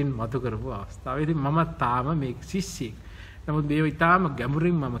වශයෙන් මතු කරපු අවස්ථාව. ඉතින් මම තාම මේ ශිෂ්‍යෙක්. නමුත් මේ ඊටාම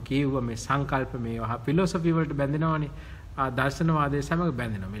ගැඹුරින් මම කියුවා මේ සංකල්ප මේවා ෆිලොසොෆි වලට බැඳෙනවනේ. දර්ශනවාදයේ සමග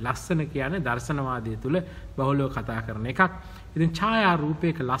බැඳෙනවා. මේ ලස්සන කියන්නේ දර්ශනවාදයේ තුල බහුලව කතා කරන එකක්. ඉතින් ඡායා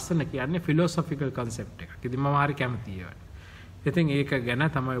රූපයක ලස්සන කියන්නේ ෆිලොසොෆිකල් කන්සෙප්ට් එකක්. ඉතින් මම හරි කැමතියි ඒවට. ඉතින් ඒක ගැන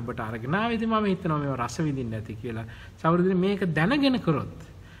තමයි ඔබට අරගෙන ආවේ. ඉතින් මම හිතනවා මේව රස විඳින්න ඇති කියලා. සමහරවිට මේක දැනගෙන කරොත්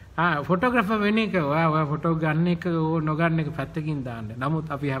ෆොටෝග්‍රැෆර් වෙන එක ඔයා ෆොටෝ ගන්න එක නොගන්න එක පැත්තකින් දාන්න.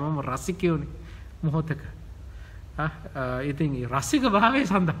 නමුත් අපි හැමෝම රසිකයෝනේ මොහොතක. ඉතින් රසික භාවයේ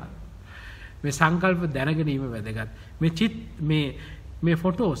සඳහා මේ සංකල්ප දැනගැනීම වැදගත්. මේ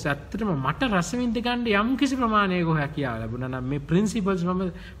ෆොටෝස් ඇත්තටම මට රස විඳ ගන්න යම් කිසි ප්‍රමාණයක හැකියාව ලැබුණා නම් මේ ප්‍රින්සිපල්ස්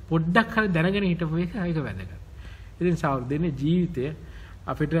මම පොඩ්ඩක් හරි දැනගෙන හිටපු එක ඒක වැදගත්. ඉතින් සාවර්ධනේ ජීවිතය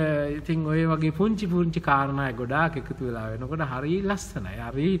අපිට ඉතින් ඔය වගේ පුංචි කාරණා ගොඩාක් එකතු වෙලා වෙනකොට හරි ලස්සනයි.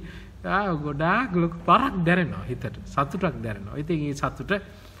 හරි ගොඩාක් ලොකු පරක් දැනෙනවා හිතට. සතුටක් දැනෙනවා. ඉතින් මේ සතුට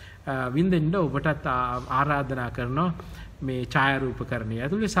විඳින්න ඔබටත් ආරාධනා කරනවා මේ ඡායාරූපකරණය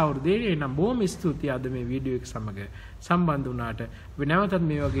ඇතුළේ සෞර්දේ නම් බොහොම ස්තුතියි අද මේ වීඩියෝ එක සමග සම්බන්ධ වුණාට. අපි නැවතත්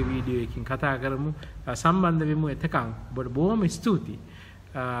මේ වගේ වීඩියෝ එකකින් කතා කරමු. සම්බන්ධ වෙමු. එතකන් ඔබට බොහොම ස්තුතියි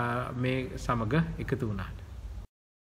මේ සමග එකතු වුණාට.